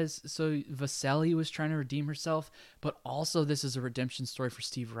as, so Vasily was trying to redeem herself, but also this is a redemption story for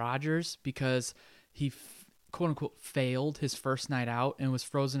Steve Rogers because he quote unquote failed his first night out and was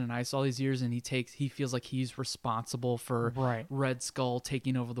frozen in ice all these years, and he feels like he's responsible for Red Skull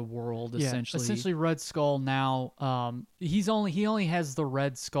taking over the world essentially Red Skull now, he only has the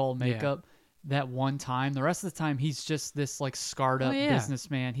Red Skull makeup that one time. The rest of the time he's just this like scarred up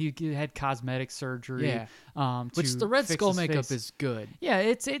businessman. He had cosmetic surgery, which the Red Skull makeup is good. Yeah,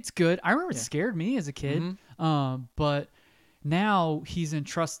 it's good. I remember it scared me as a kid. But now he's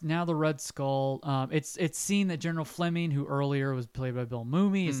entrusted. Now the Red Skull. It's seen that General Fleming, who earlier was played by Bill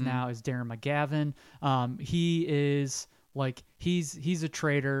Mumy, is now Darren McGavin. He is like he's a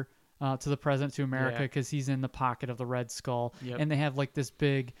traitor to the president, to America, because he's in the pocket of the Red Skull. And they have like this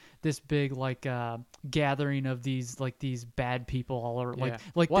big like gathering of these bad people all over.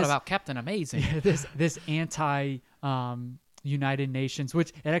 Like what about Captain Amazing? this anti United Nations,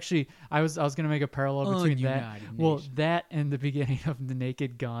 which it actually I was gonna make a parallel between that and the beginning of The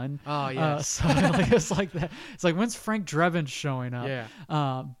Naked Gun. Oh yeah. So like, it's like that. It's like, when's Frank Drebin showing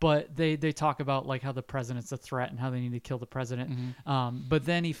up? But they talk about like how the president's a threat and how they need to kill the president. But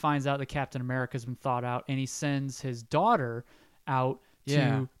then he finds out that Captain America's been thought out, and he sends his daughter out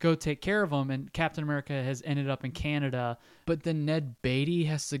to go take care of him, and Captain America has ended up in Canada. But then Ned Beatty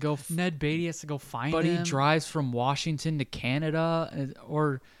has to go find him. But he drives from Washington to Canada,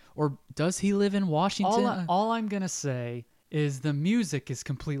 or does he live in Washington? All I'm gonna say is the music is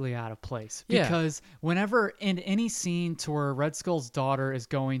completely out of place, because whenever in any scene to where Red Skull's daughter is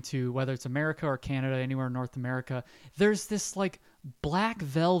going to, whether it's America or Canada, anywhere in North America, there's this like Black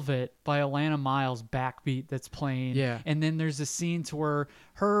Velvet by Alana Miles backbeat that's playing, and then there's a scene to where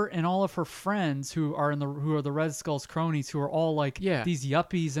her and all of her friends who are the Red Skull's cronies, who are all like these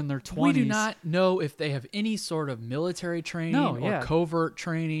yuppies in their 20s. We do not know if they have any sort of military training or covert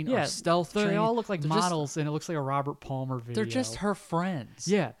training or stealth training. They all look like models, and it looks like a Robert Palmer video. They're just her friends.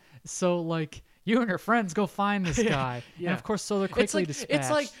 Yeah, so like, you and your friends go find this guy, and of course, so they're quickly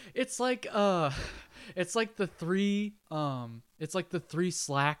dispatched. It's like the three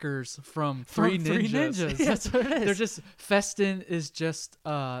slackers from Three Ninjas. That's what it is. They're just, Festin is just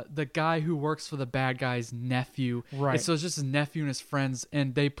the guy who works for the bad guy's nephew. Right. And so it's just his nephew and his friends,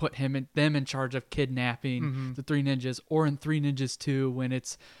 and they put them in charge of kidnapping the Three Ninjas, or in Three Ninjas 2 when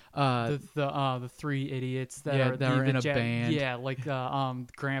it's the three idiots that are in a band. Yeah, like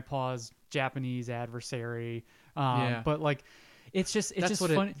Grandpa's Japanese adversary. But like, it's just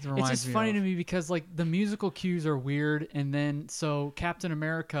funny. It's just funny to me because like the musical cues are weird, and then so Captain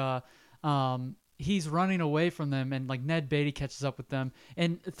America, he's running away from them, and like Ned Beatty catches up with them,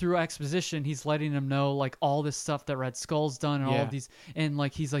 and through exposition he's letting them know like all this stuff that Red Skull's done, and all of these, and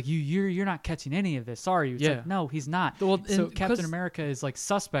like he's like, you're not catching any of this, are you? It's like, no, he's not. Well, so Captain America is like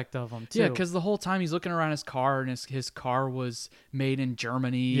suspect of him too. Yeah, because the whole time he's looking around his car, and his car was made in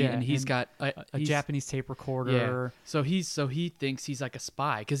Germany, and he's got a Japanese tape recorder. So he thinks he's like a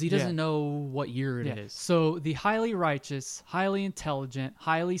spy because he doesn't know what year it is. So the highly righteous, highly intelligent,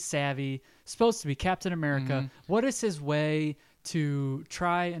 highly savvy, supposed to be Captain America, what is his way to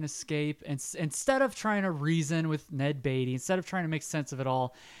try and escape? And instead of trying to reason with Ned Beatty, instead of trying to make sense of it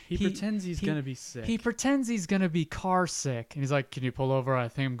all, he pretends he's gonna be sick. He pretends he's gonna be car sick, and he's like, "Can you pull over? I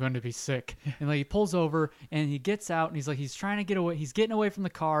think I'm going to be sick." And like he pulls over, and he gets out, and he's like, he's trying to get away. He's getting away from the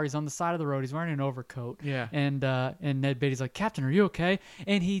car. He's on the side of the road. He's wearing an overcoat. Yeah. And Ned Beatty's like, "Captain, are you okay?"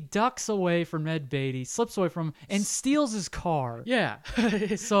 And he ducks away from Ned Beatty, slips away from him, and steals his car. Yeah.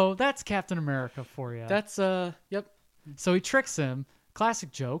 So that's Captain America for you. That's yep. So he tricks him.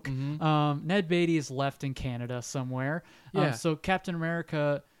 Classic joke. Ned Beatty is left in Canada somewhere. So Captain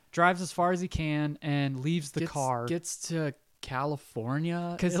America drives as far as he can and leaves the car. Gets to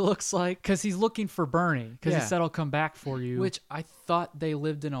California, it looks like. Because he's looking for Bernie. Because he said, "I'll come back for you." Which I thought they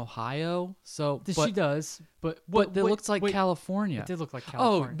lived in Ohio. So she does. But it looks like California. It did look like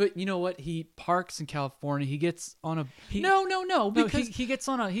California. Oh, but you know what? He parks in California. He gets on a because he gets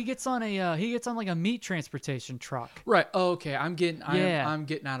on like a meat transportation truck. Right. Oh, okay. I'm getting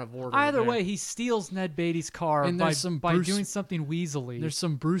out of order. Either way, he steals Ned Beatty's car, and by doing something weasely. There's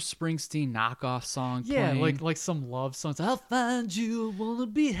some Bruce Springsteen knockoff song playing. Yeah, like some love songs. I'll find you, wanna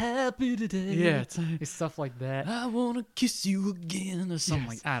be happy today. Yeah, it's stuff like that. I wanna kiss you again, or something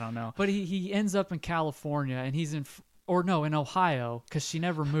like, I don't know. But he ends up in California, and he's in Ohio, because she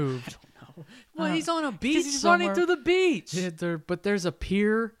never moved. Well, he's on a beach. He's somewhere. running through the beach. Yeah, but there's a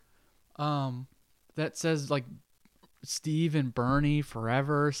pier, that says like Steve and Bernie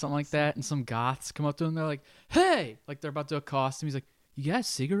forever or something like that, and some goths come up to him. They're like, "Hey!" Like they're about to accost him. He's like, "You got a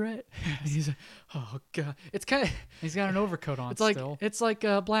cigarette?" And he's like, "Oh god!" It's kind of He's got an overcoat on. Still. it's like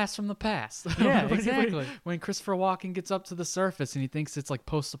a blast from the past. Yeah, When- exactly. When Christopher Walken gets up to the surface and he thinks it's like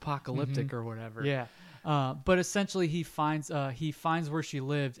post-apocalyptic or whatever. Yeah. But essentially, he finds where she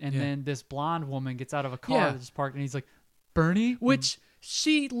lived, and Yeah. then this blonde woman gets out of a car Yeah. that's parked, and he's like, "Bernie," Which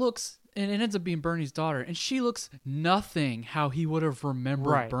she looks, and it ends up being Bernie's daughter, and she looks nothing how he would have remembered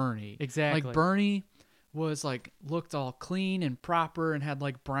Right. Bernie. Exactly. Like Bernie was like looked all clean and proper and had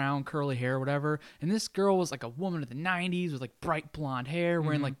like brown curly hair or whatever, and this girl was like a woman of the 90s with like bright blonde hair,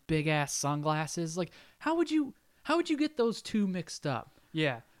 wearing like big ass sunglasses. Like how would you get those two mixed up?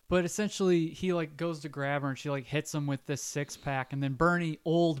 Yeah. But essentially, he like goes to grab her, and she like hits him with this 6-pack, and then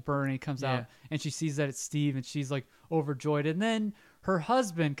old Bernie, comes Yeah. out, and she sees that it's Steve, and she's like overjoyed, and then her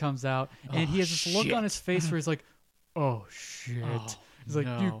husband comes out, and he has this look on his face where he's like, "Oh shit!" He's like,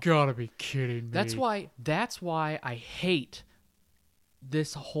 "You gotta be kidding me!" That's why I hate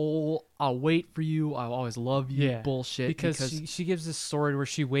this whole "I'll wait for you, I'll always love you" bullshit. Because she gives this story where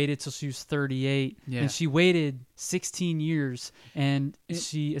she waited till she was 38, Yeah. and she waited 16 years, and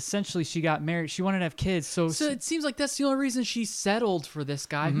she got married. She wanted to have kids, so it seems like that's the only reason she settled for this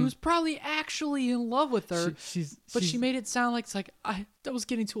guy who's probably actually in love with her. But she made it sound like it's like I was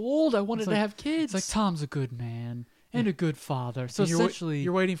getting too old. I wanted to have kids. It's like Tom's a good man and a good father. So And essentially,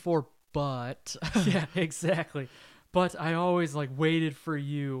 you're waiting for but. yeah, exactly. But I always like waited for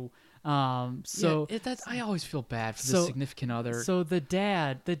you. So that's I always feel bad for the so- significant other. So the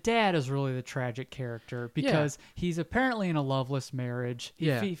dad is really the tragic character because he's apparently in a loveless marriage.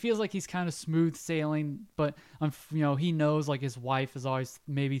 He feels like he's kind of smooth sailing, but he knows like his wife has always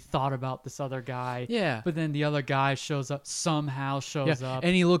maybe thought about this other guy. Yeah. But then the other guy shows up,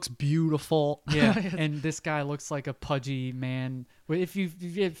 and he looks beautiful. Yeah, and this guy looks like a pudgy man. If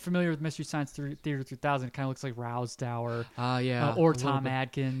you're familiar with Mystery Science Theater 3000, it kind of looks like Rousdower. Yeah. Or a little Tom bit.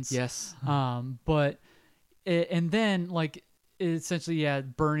 Adkins. Yes. And then like essentially,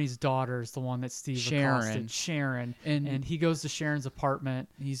 Bernie's daughter is the one that Steve accosted. Sharon. And he goes to Sharon's apartment.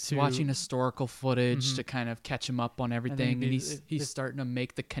 He's watching historical footage to kind of catch him up on everything, and he's starting to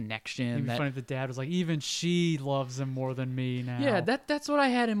make the It'd connection. be funny if the dad was like, even she loves him more than me now. Yeah, that's what I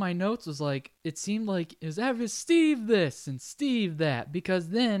had in my notes. Was like it seemed like is Steve this and Steve that, because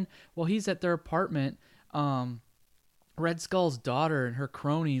then while he's at their apartment, Red Skull's daughter and her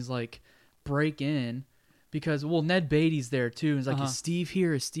cronies like break in because Ned Beatty's there too. And it's like, is Steve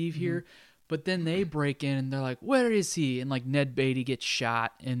here? Is Steve here? But then they break in and they're like, where is he? And like Ned Beatty gets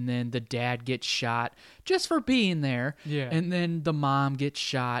shot, and then the dad gets shot just for being there. Yeah. And then the mom gets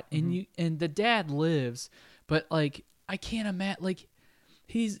shot, and and the dad lives, but like I can't imagine like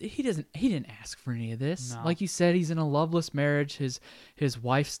he didn't ask for any of this. No. Like you said, he's in a loveless marriage. His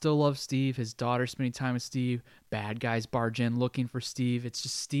wife still loves Steve. His daughter spending time with Steve. Bad guys barge in looking for Steve. It's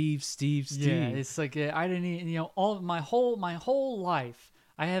just Steve. Yeah, it's like I didn't even, all my whole life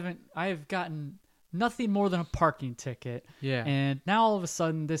I have gotten nothing more than a parking ticket. Yeah. And now all of a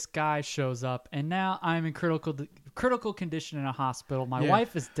sudden this guy shows up, and now I'm in critical condition in a hospital. My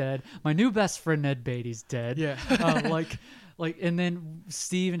wife is dead. My new best friend Ned Beatty's dead. Yeah. And then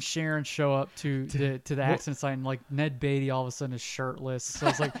Steve and Sharon show up to the accident site, and like Ned Beatty all of a sudden is shirtless. So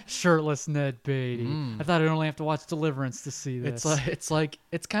it's like shirtless Ned Beatty. I thought I'd only have to watch Deliverance to see this. It's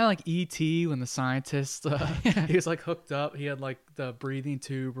kind of like E.T. when the scientist he was like hooked up. He had like the breathing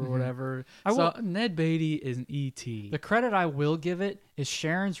tube or whatever. Ned Beatty is an E.T. The credit I will give it is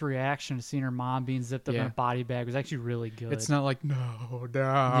Sharon's reaction to seeing her mom being zipped up in Yeah. a body bag was actually really good. It's not like no.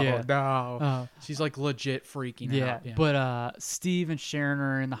 She's like legit freaking out. Yeah. But Steve and Sharon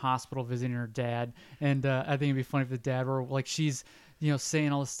are in the hospital visiting her dad, and I think it'd be funny if the dad were like, she's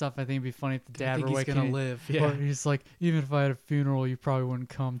saying all this stuff. I think it'd be funny if the dad think were he's waking gonna up- live, Or yeah. he's like, even if I had a funeral, you probably wouldn't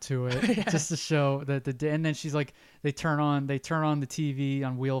come to it, just to show that and then she's like, they turn on the TV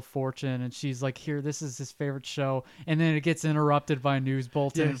on Wheel of Fortune, and she's like, here, this is his favorite show, and then it gets interrupted by a news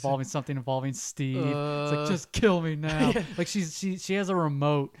bulletin involving Steve. It's like, just kill me now. Like she has a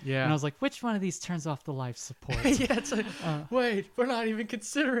remote. Yeah. And I was like, which one of these turns off the life support? Yeah, it's like, wait, we're not even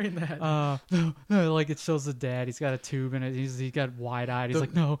considering that. No, like it shows the dad. He's got a tube in it. He's got wide-eyed. He's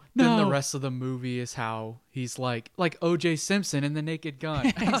like, no. Then the rest of the movie is how he's like O.J. Simpson in The Naked Gun.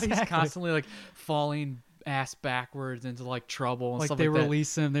 How he's constantly like falling ass backwards into like trouble and like stuff they like that.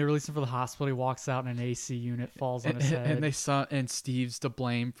 release him. They release him for the hospital. He walks out and an AC unit falls on his head. And Steve's to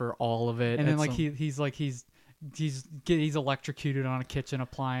blame for all of it. and then It's like he's he's electrocuted on a kitchen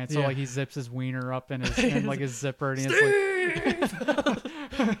appliance, so Yeah. like he zips his wiener up in his zipper, and he's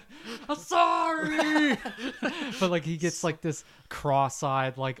like, I'm sorry. But like he gets like this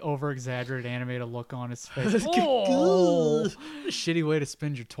cross-eyed, like over-exaggerated animated look on his face. Oh. Shitty way to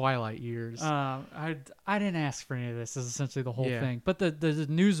spend your Twilight years. I didn't ask for any of this. Is essentially the whole Yeah. thing. But the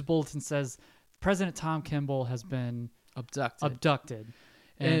news bulletin says President Tom Kimball has been abducted.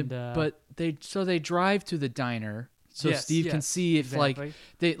 And but they drive to the diner so Yes, Steve can yes, see if exactly.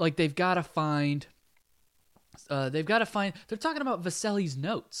 they've got to find. They're talking about Vasili's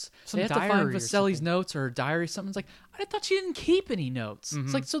notes. Some They have to find diary or Vasili's something. notes or her diary. Something's like, I thought she didn't keep any notes. Mm-hmm.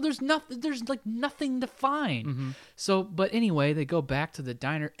 It's like, so there's nothing to find. So, but anyway, they go back to the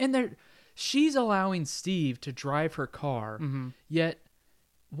diner and she's allowing Steve to drive her car. Mm-hmm. Yet,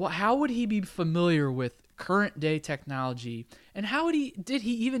 how would he be familiar with current day technology? And did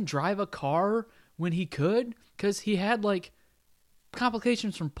he even drive a car when he could? Because he had like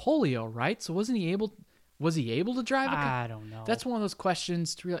complications from polio, right? So was he able to drive a car? I don't know. That's one of those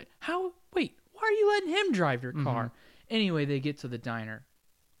questions to be like, why are you letting him drive your car? Anyway, they get to the diner.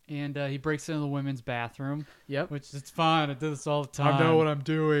 And he breaks into the women's bathroom. Yep. Which it's fine. I do this all the time. I'm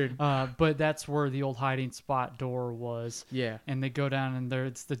doing. But that's where the old hiding spot door was. Yeah. And they go down and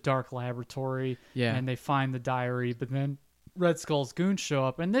it's the dark laboratory. Yeah. And they find the diary, but then Red Skull's goons show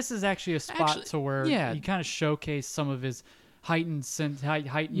up. And this is actually a spot to where yeah. he kind of showcase some of his heightened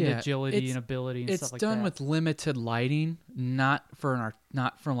agility and ability and stuff like that. It's done with limited lighting, not from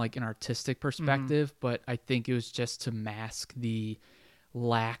like an artistic perspective, but I think it was just to mask the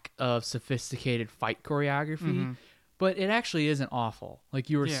lack of sophisticated fight choreography. But it actually isn't awful. Like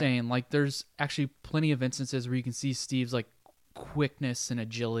you were saying, like there's actually plenty of instances where you can see Steve's like quickness and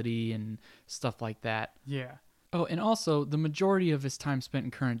agility and stuff like that. Yeah. Oh, and also the majority of his time spent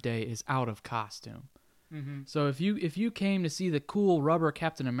in current day is out of costume. So if you came to see the cool rubber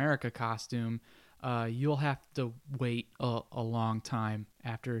Captain America costume, you'll have to wait a long time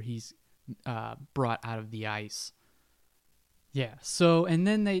after he's brought out of the ice. Yeah. So and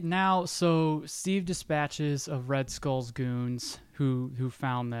then Steve dispatches of Red Skull's goons who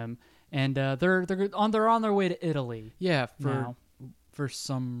found them, and they're on their way to Italy. Yeah, now. for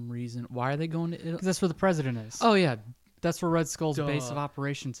some reason. Why are they going to Italy? 'Cause that's where the president is. Oh yeah, That's where Red Skull's base Duh. of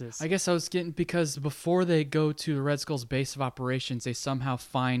operations is. I guess I was getting, because before they go to the Red Skull's base of operations, they somehow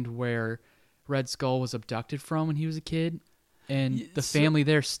find where Red Skull was abducted from when he was a kid, and the family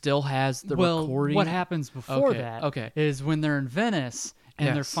there still has the recording. What happens before Okay, that okay. is when they're in Venice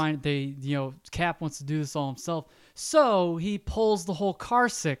and Yes. Cap wants to do this all himself, so he pulls the whole car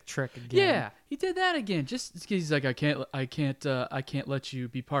sick trick again. Yeah, he did that again. Just because he's like, I can't let you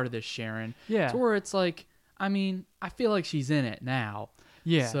be part of this, Sharon. Yeah. To where it's like, I mean, I feel like she's in it now.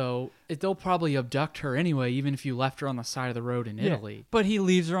 Yeah. So they'll probably abduct her anyway, even if you left her on the side of the road in Yeah. Italy. But he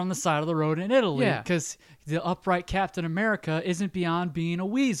leaves her on the side of the road in Italy Yeah. because the upright Captain America isn't beyond being a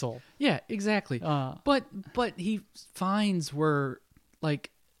weasel. Yeah, exactly. But he finds where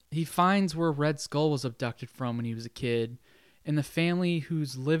Red Skull was abducted from when he was a kid, and the family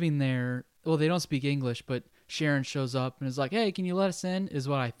who's living there, well, they don't speak English, but Sharon shows up and is like, "Hey, can you let us in?" is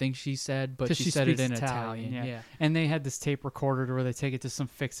what I think she said, but 'Cause she said it speaks in Italian. Yeah. And they had this tape recorder where they take it to some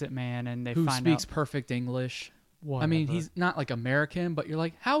fix-it man and they Who find speaks out. perfect English. I mean, Whatever. he's not like American, but you're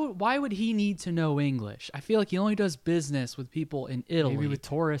like, why would he need to know English? I feel like he only does business with people in Italy. Maybe with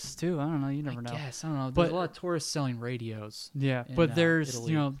tourists too. I don't know. You never know. Yes, I don't know. There's But- a lot of tourists selling radios. Yeah, in, but there's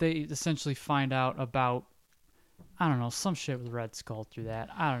Italy. they essentially find out about, I don't know, some shit with Red Skull through that.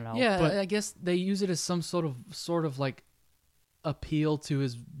 I don't know. Yeah, but I guess they use it as some sort of like appeal to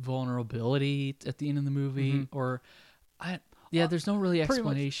his vulnerability at the end of the movie, or there's no really pretty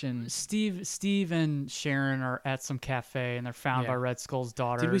much. explanation. Steve and Sharon are at some cafe and they're found by Red Skull's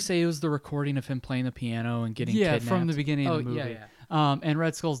daughter. Did we say it was the recording of him playing the piano and getting Yeah, kidnapped? from the beginning of the movie. Yeah. And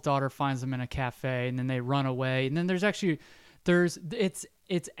Red Skull's daughter finds them in a cafe, and then they run away. And then it's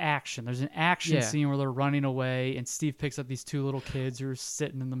action. There's an action scene where they're running away, and Steve picks up these two little kids who are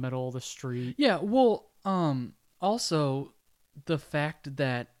sitting in the middle of the street. Yeah, well, also the fact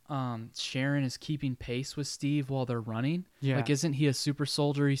that Sharon is keeping pace with Steve while they're running. Yeah. Like, isn't he a super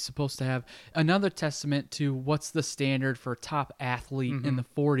soldier? He's supposed to have another testament to what's the standard for a top athlete in the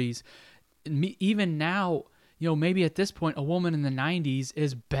 40s. Even now, maybe at this point, a woman in the 90s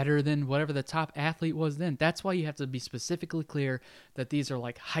is better than whatever the top athlete was then. That's why you have to be specifically clear that these are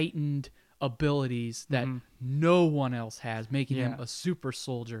like heightened abilities that no one else has, making him a super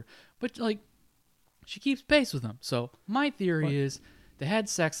soldier. But like, she keeps pace with him. So my theory is they had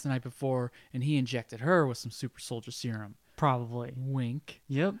sex the night before, and he injected her with some super soldier serum. Probably. Wink.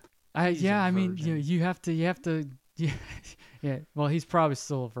 Yep. I mean, virgin. you have to, yeah, yeah. Well, he's probably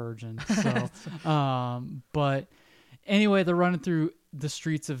still a virgin. So, but anyway, they're running through the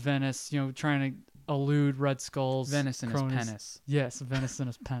streets of Venice, trying to elude Red Skull's Venice and his cronies. penis. Yes, Venice and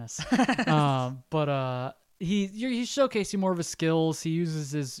his penis. But he's showcasing more of his skills. He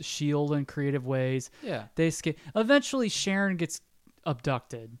uses his shield in creative ways. Yeah. They escape. Eventually, Sharon gets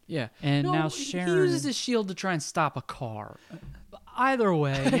abducted. Yeah. And No, now he Sharon uses his shield to try and stop a car. Either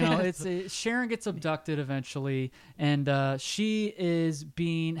way, Sharon gets abducted eventually, and she is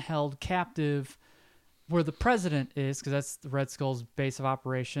being held captive where the president is, because that's the Red Skull's base of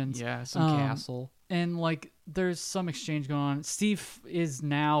operations. Yeah, some castle. And there's some exchange going on. Steve is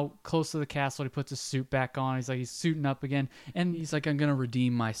now close to the castle. He puts his suit back on. He's suiting up again, and He's like, I'm gonna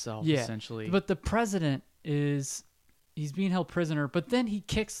redeem myself, essentially. But the president he's being held prisoner, but then he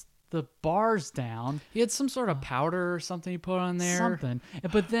kicks the bars down. he had some sort of powder or something he put on there. Something.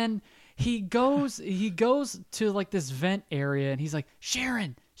 But then he goes to this vent area, and he's like,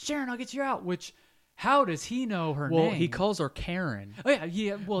 Sharon, I'll get you out. Which, how does he know her name? Well, he calls her Karen. Oh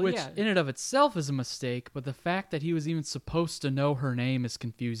yeah. Well, Which yeah. in and of itself is a mistake, but the fact that he was even supposed to know her name is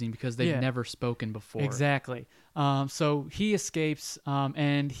confusing because they've Yeah. never spoken before. Exactly. So he escapes,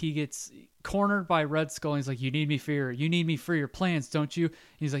 and he gets cornered by Red Skull. And he's like, you need me for your plans, don't you? And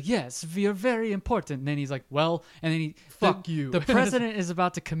he's like, yes, you're very important. And then he's like, well, and then Fuck you. The president is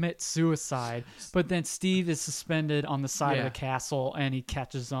about to commit suicide, but then Steve is suspended on the side of Yeah. the castle, and he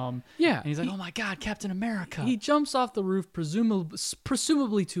catches him. Yeah, And he's like, oh my God, Captain America. He jumps off the roof,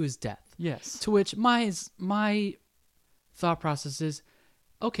 presumably to his death. yes. To which my thought process is,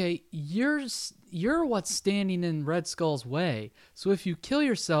 okay, you're what's standing in Red Skull's way. So if you kill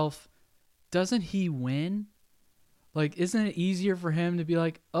yourself, doesn't he win? Isn't it easier for him to be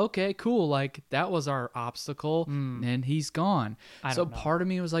like, okay, cool, that was our obstacle, and he's gone. I So don't know. part of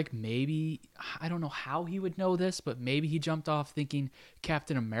me was like, maybe, I don't know how he would know this, but maybe he jumped off thinking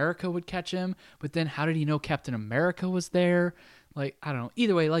Captain America would catch him, but then how did he know Captain America was there? I don't know.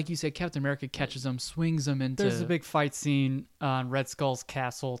 Either way, like you said, Captain America catches him, swings him into... There's a big fight scene on Red Skull's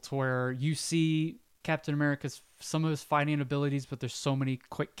castle to where you see Captain America's some of his fighting abilities, but there's so many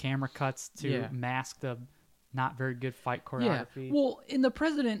quick camera cuts to mask the not very good fight choreography. Yeah. Well, and the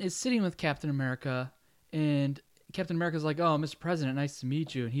president is sitting with Captain America, and Captain America's like, "Oh, Mr. President, nice to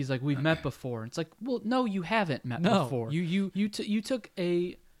meet you." And he's like, "We've met before." And it's like, "Well, no, you haven't met before. You took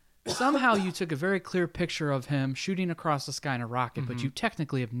a somehow you took a very clear picture of him shooting across the sky in a rocket, but you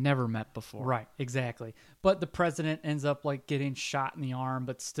technically have never met before." Right, exactly. But the president ends up getting shot in the arm,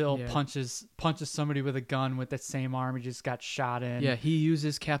 but still Yeah. punches somebody with a gun with that same arm he just got shot in. Yeah, he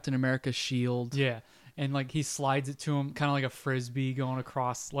uses Captain America's shield. Yeah. And he slides it to him kind of like a frisbee going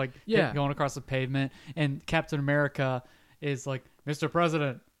across going across the pavement, and Captain America is like, Mr.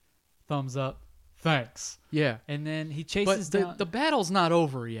 President, thumbs up, thanks. Yeah. And then he But chases down the battle's not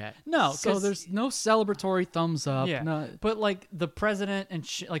over yet. No, so 'cause- there's no celebratory thumbs up. yeah. no- But the president and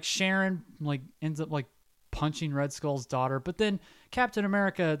Sharon ends up punching Red Skull's daughter, but then Captain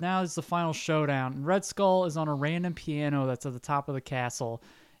America now is the final showdown. And Red Skull is on a random piano that's at the top of the castle,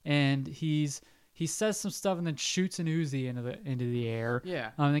 and he says some stuff and then shoots an Uzi into the air.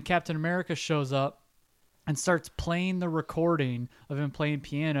 Yeah. And then Captain America shows up and starts playing the recording of him playing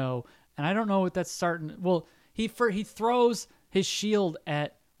piano. And I don't know what that's starting. Well, he throws his shield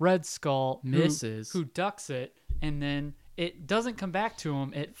at Red Skull, Misses. who ducks it, and then it doesn't come back to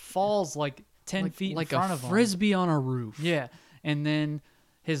him. It falls 10 feet in front a of him. frisbee on a roof. Yeah. And then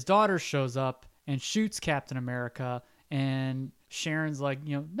his daughter shows up and shoots Captain America, and Sharon's like,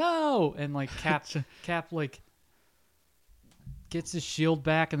 no, and Cap gets his shield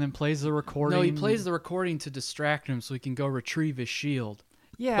back and then plays the recording. No, he plays the recording to distract him so he can go retrieve his shield.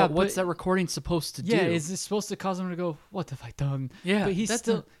 Yeah, but what's that recording supposed to do? Yeah, is this supposed to cause him to go, what have I done? Yeah, but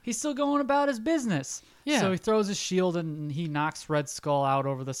he's still going about his business. Yeah. So he throws his shield and he knocks Red Skull out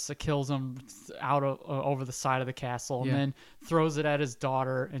kills him out over the side of the castle, and Yeah. then throws it at his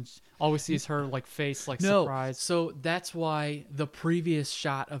daughter, and always sees her face No, surprised. so that's why the previous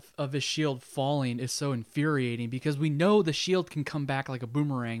shot of his shield falling is so infuriating, because we know the shield can come back like a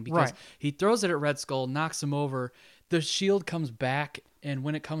boomerang, because Right. he throws it at Red Skull, knocks him over, the shield comes back, and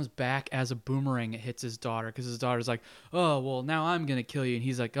when it comes back as a boomerang, it hits his daughter, because his daughter's like, oh, well, now I'm going to kill you. And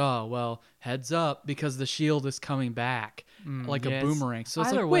he's like, oh, well, heads up, because the shield is coming back like yes. a boomerang. So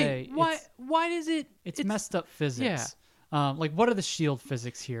it's Either like, way, wait, why does it... It's messed up physics. Yeah. What are the shield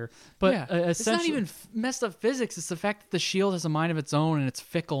physics here? But yeah, it's not essentially, even messed up physics. It's the fact that the shield has a mind of its own and it's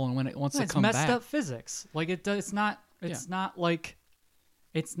fickle, and when it wants to it's come messed back, up physics. It's not. It's not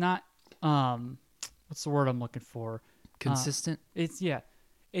It's not. What's the word I'm looking for? consistent. It's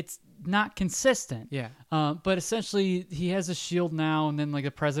it's not consistent. Yeah. But essentially, he has a shield now, and then like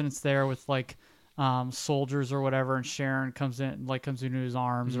the president's there with like soldiers or whatever, and Sharon comes into his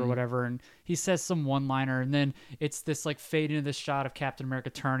arms or whatever, and he says some one-liner, and then it's this like fade into this shot of Captain America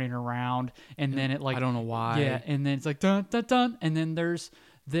turning around, and then it like I don't know why. Yeah, and then it's like dun dun dun, and then there's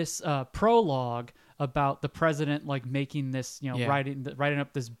this prologue about the president like making this, writing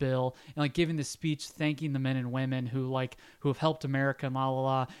up this bill and like giving this speech thanking the men and women who have helped America and la la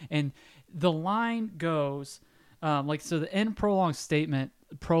la. And the line goes so the end prologue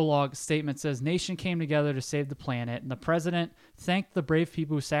statement says, "Nation came together to save the planet, and the president thanked the brave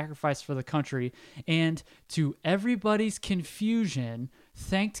people who sacrificed for the country, and to everybody's confusion,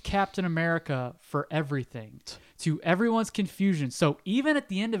 thanked Captain America for everything." To everyone's confusion. So even at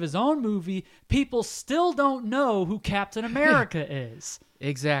the end of his own movie, people still don't know who Captain America is.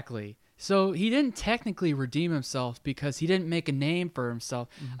 Exactly. So he didn't technically redeem himself because he didn't make a name for himself.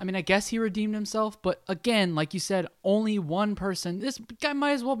 I mean, I guess he redeemed himself, but again, like you said, only one person. This guy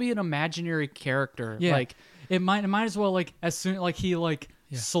might as well be an imaginary character. Yeah. Like, it might as well like as soon like he like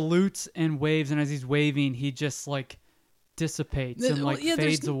salutes and waves, and as he's waving, he just like dissipates and like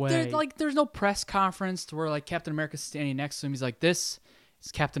fades away. There's no press conference to where like Captain America's standing next to him. He's like, "This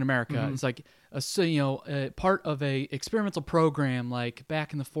is Captain America." It's like part of a experimental program like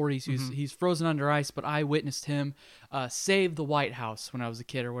back in the 40s. He's frozen under ice, but I witnessed him save the White House when I was a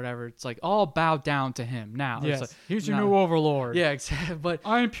kid or whatever. It's like all bowed down to him now. Yes, it's like, here's your new overlord. Yeah, exactly. But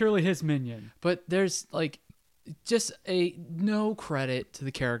I am purely his minion. But there's like just no credit to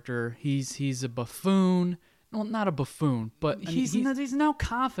the character. He's a buffoon. Well, not a buffoon, but he's no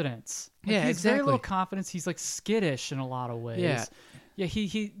confidence. Like, yeah, he's exactly. very little confidence. He's like skittish in a lot of ways. Yeah.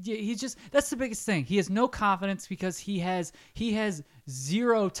 He's just, that's the biggest thing. He has no confidence because he has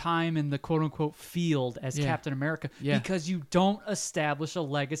zero time in the quote unquote field as Captain America because you don't establish a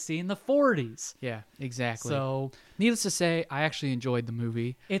legacy in the 40s. Yeah, exactly. So, needless to say, I actually enjoyed the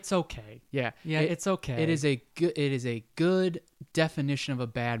movie. It's okay. Yeah, it's okay. It is a good definition of a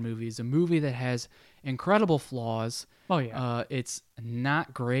bad movie. It's a movie that has incredible flaws. Oh yeah. It's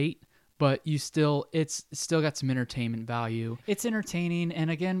not great, but it's still got some entertainment value. It's entertaining, and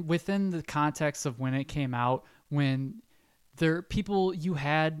again, within the context of when it came out, when you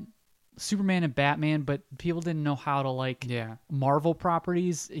had Superman and Batman, but people didn't know how to Marvel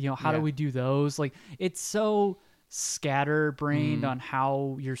properties. How do we do those? Like, it's so scatterbrained on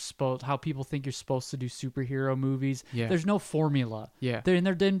how people think you're supposed to do superhero movies. Yeah. There's no formula. Yeah. There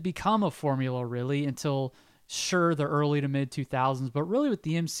didn't become a formula really until the early to mid 2000s, but really with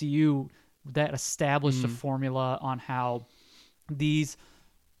the MCU that established a formula on how these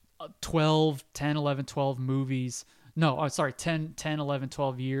 10, 11, 12 movies. No, I'm sorry, 10, 11,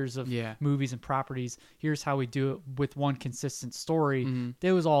 12 years of movies and properties. Here's how we do it with one consistent story.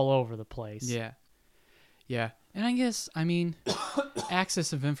 It was all over the place. Yeah. Yeah. And I guess,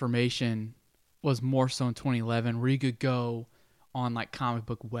 access of information was more so in 2011, where you could go on like comic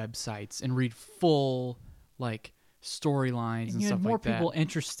book websites and read full storylines and you stuff had more like that. people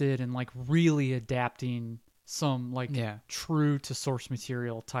interested in really adapting some true to source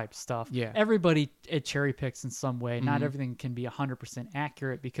material type stuff. Yeah. Everybody cherry picks in some way. Not everything can be 100%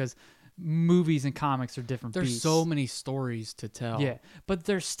 accurate because movies and comics are different There's beasts. so many stories to tell. Yeah, but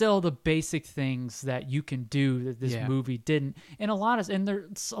there's still the basic things that you can do that this movie didn't, and a lot of those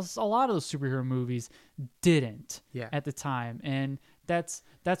superhero movies didn't at the time, and that's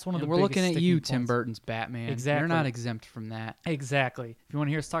one of the. We're looking at you, Tim points. Burton's Batman. Exactly, you're not exempt from that. Exactly. If you want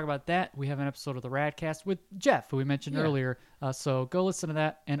to hear us talk about that, we have an episode of the Radcast with Jeff, who we mentioned earlier. So go listen to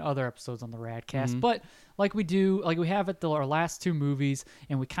that and other episodes on the Radcast. But like we have at our last two movies,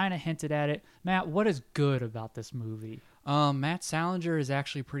 and we kind of hinted at it. Matt, what is good about this movie? Matt Salinger is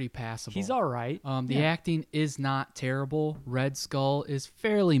actually pretty passable. He's all right. The acting is not terrible. Red Skull is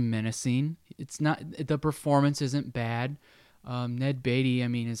fairly menacing. It's not. The performance isn't bad. Ned Beatty,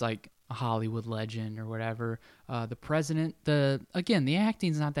 is like a Hollywood legend or whatever. The president, the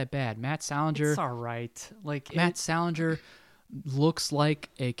acting's not that bad. Matt Salinger, it's all right. Matt Salinger looks like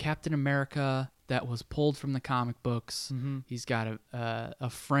a Captain America that was pulled from the comic books. He's got a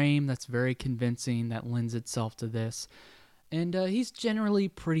frame that's very convincing that lends itself to this, and he's generally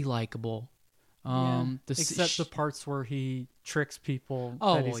pretty likable. Except the parts where he tricks people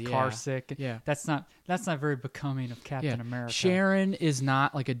that he's car sick. Yeah, that's not very becoming of Captain America. Sharon is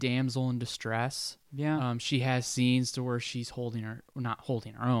not like a damsel in distress. Yeah, she has scenes to where she's not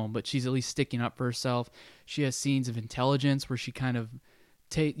holding her own, but she's at least sticking up for herself. She has scenes of intelligence where she kind of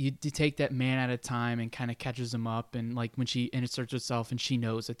take that man at a time and kind of catches him up, and like when she inserts herself and she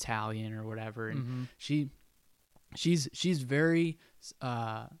knows Italian or whatever, and she's very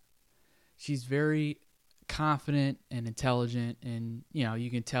she's very confident and intelligent, and you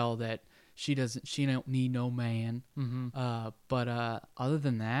can tell that she don't need no man. But other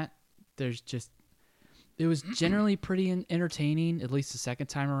than that, it was generally pretty entertaining, at least the second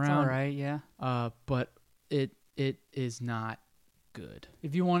time around. All right, yeah. But it is not good.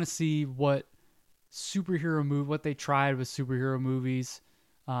 If you want to see what they tried with superhero movies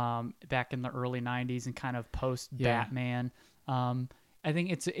back in the early 90s and kind of post Batman, I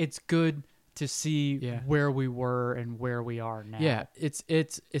think it's good to see where we were and where we are now. Yeah, it's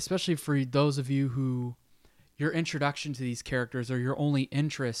especially for those of you who your introduction to these characters or your only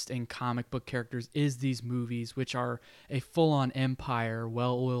interest in comic book characters is these movies, which are a full-on empire,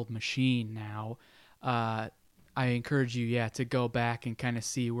 well-oiled machine now. I encourage you, to go back and kind of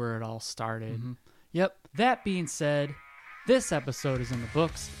see where it all started. Yep. That being said, this episode is in the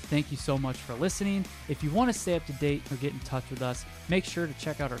books. Thank you so much for listening. If you want to stay up to date or get in touch with us, make sure to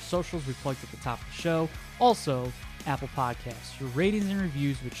check out our socials we plugged at the top of the show. Also, Apple Podcasts. Your ratings and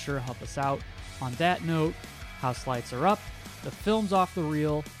reviews would sure help us out. On that note, house lights are up. The film's off the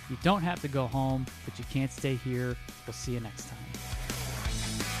reel. You don't have to go home, but you can't stay here. We'll see you next time.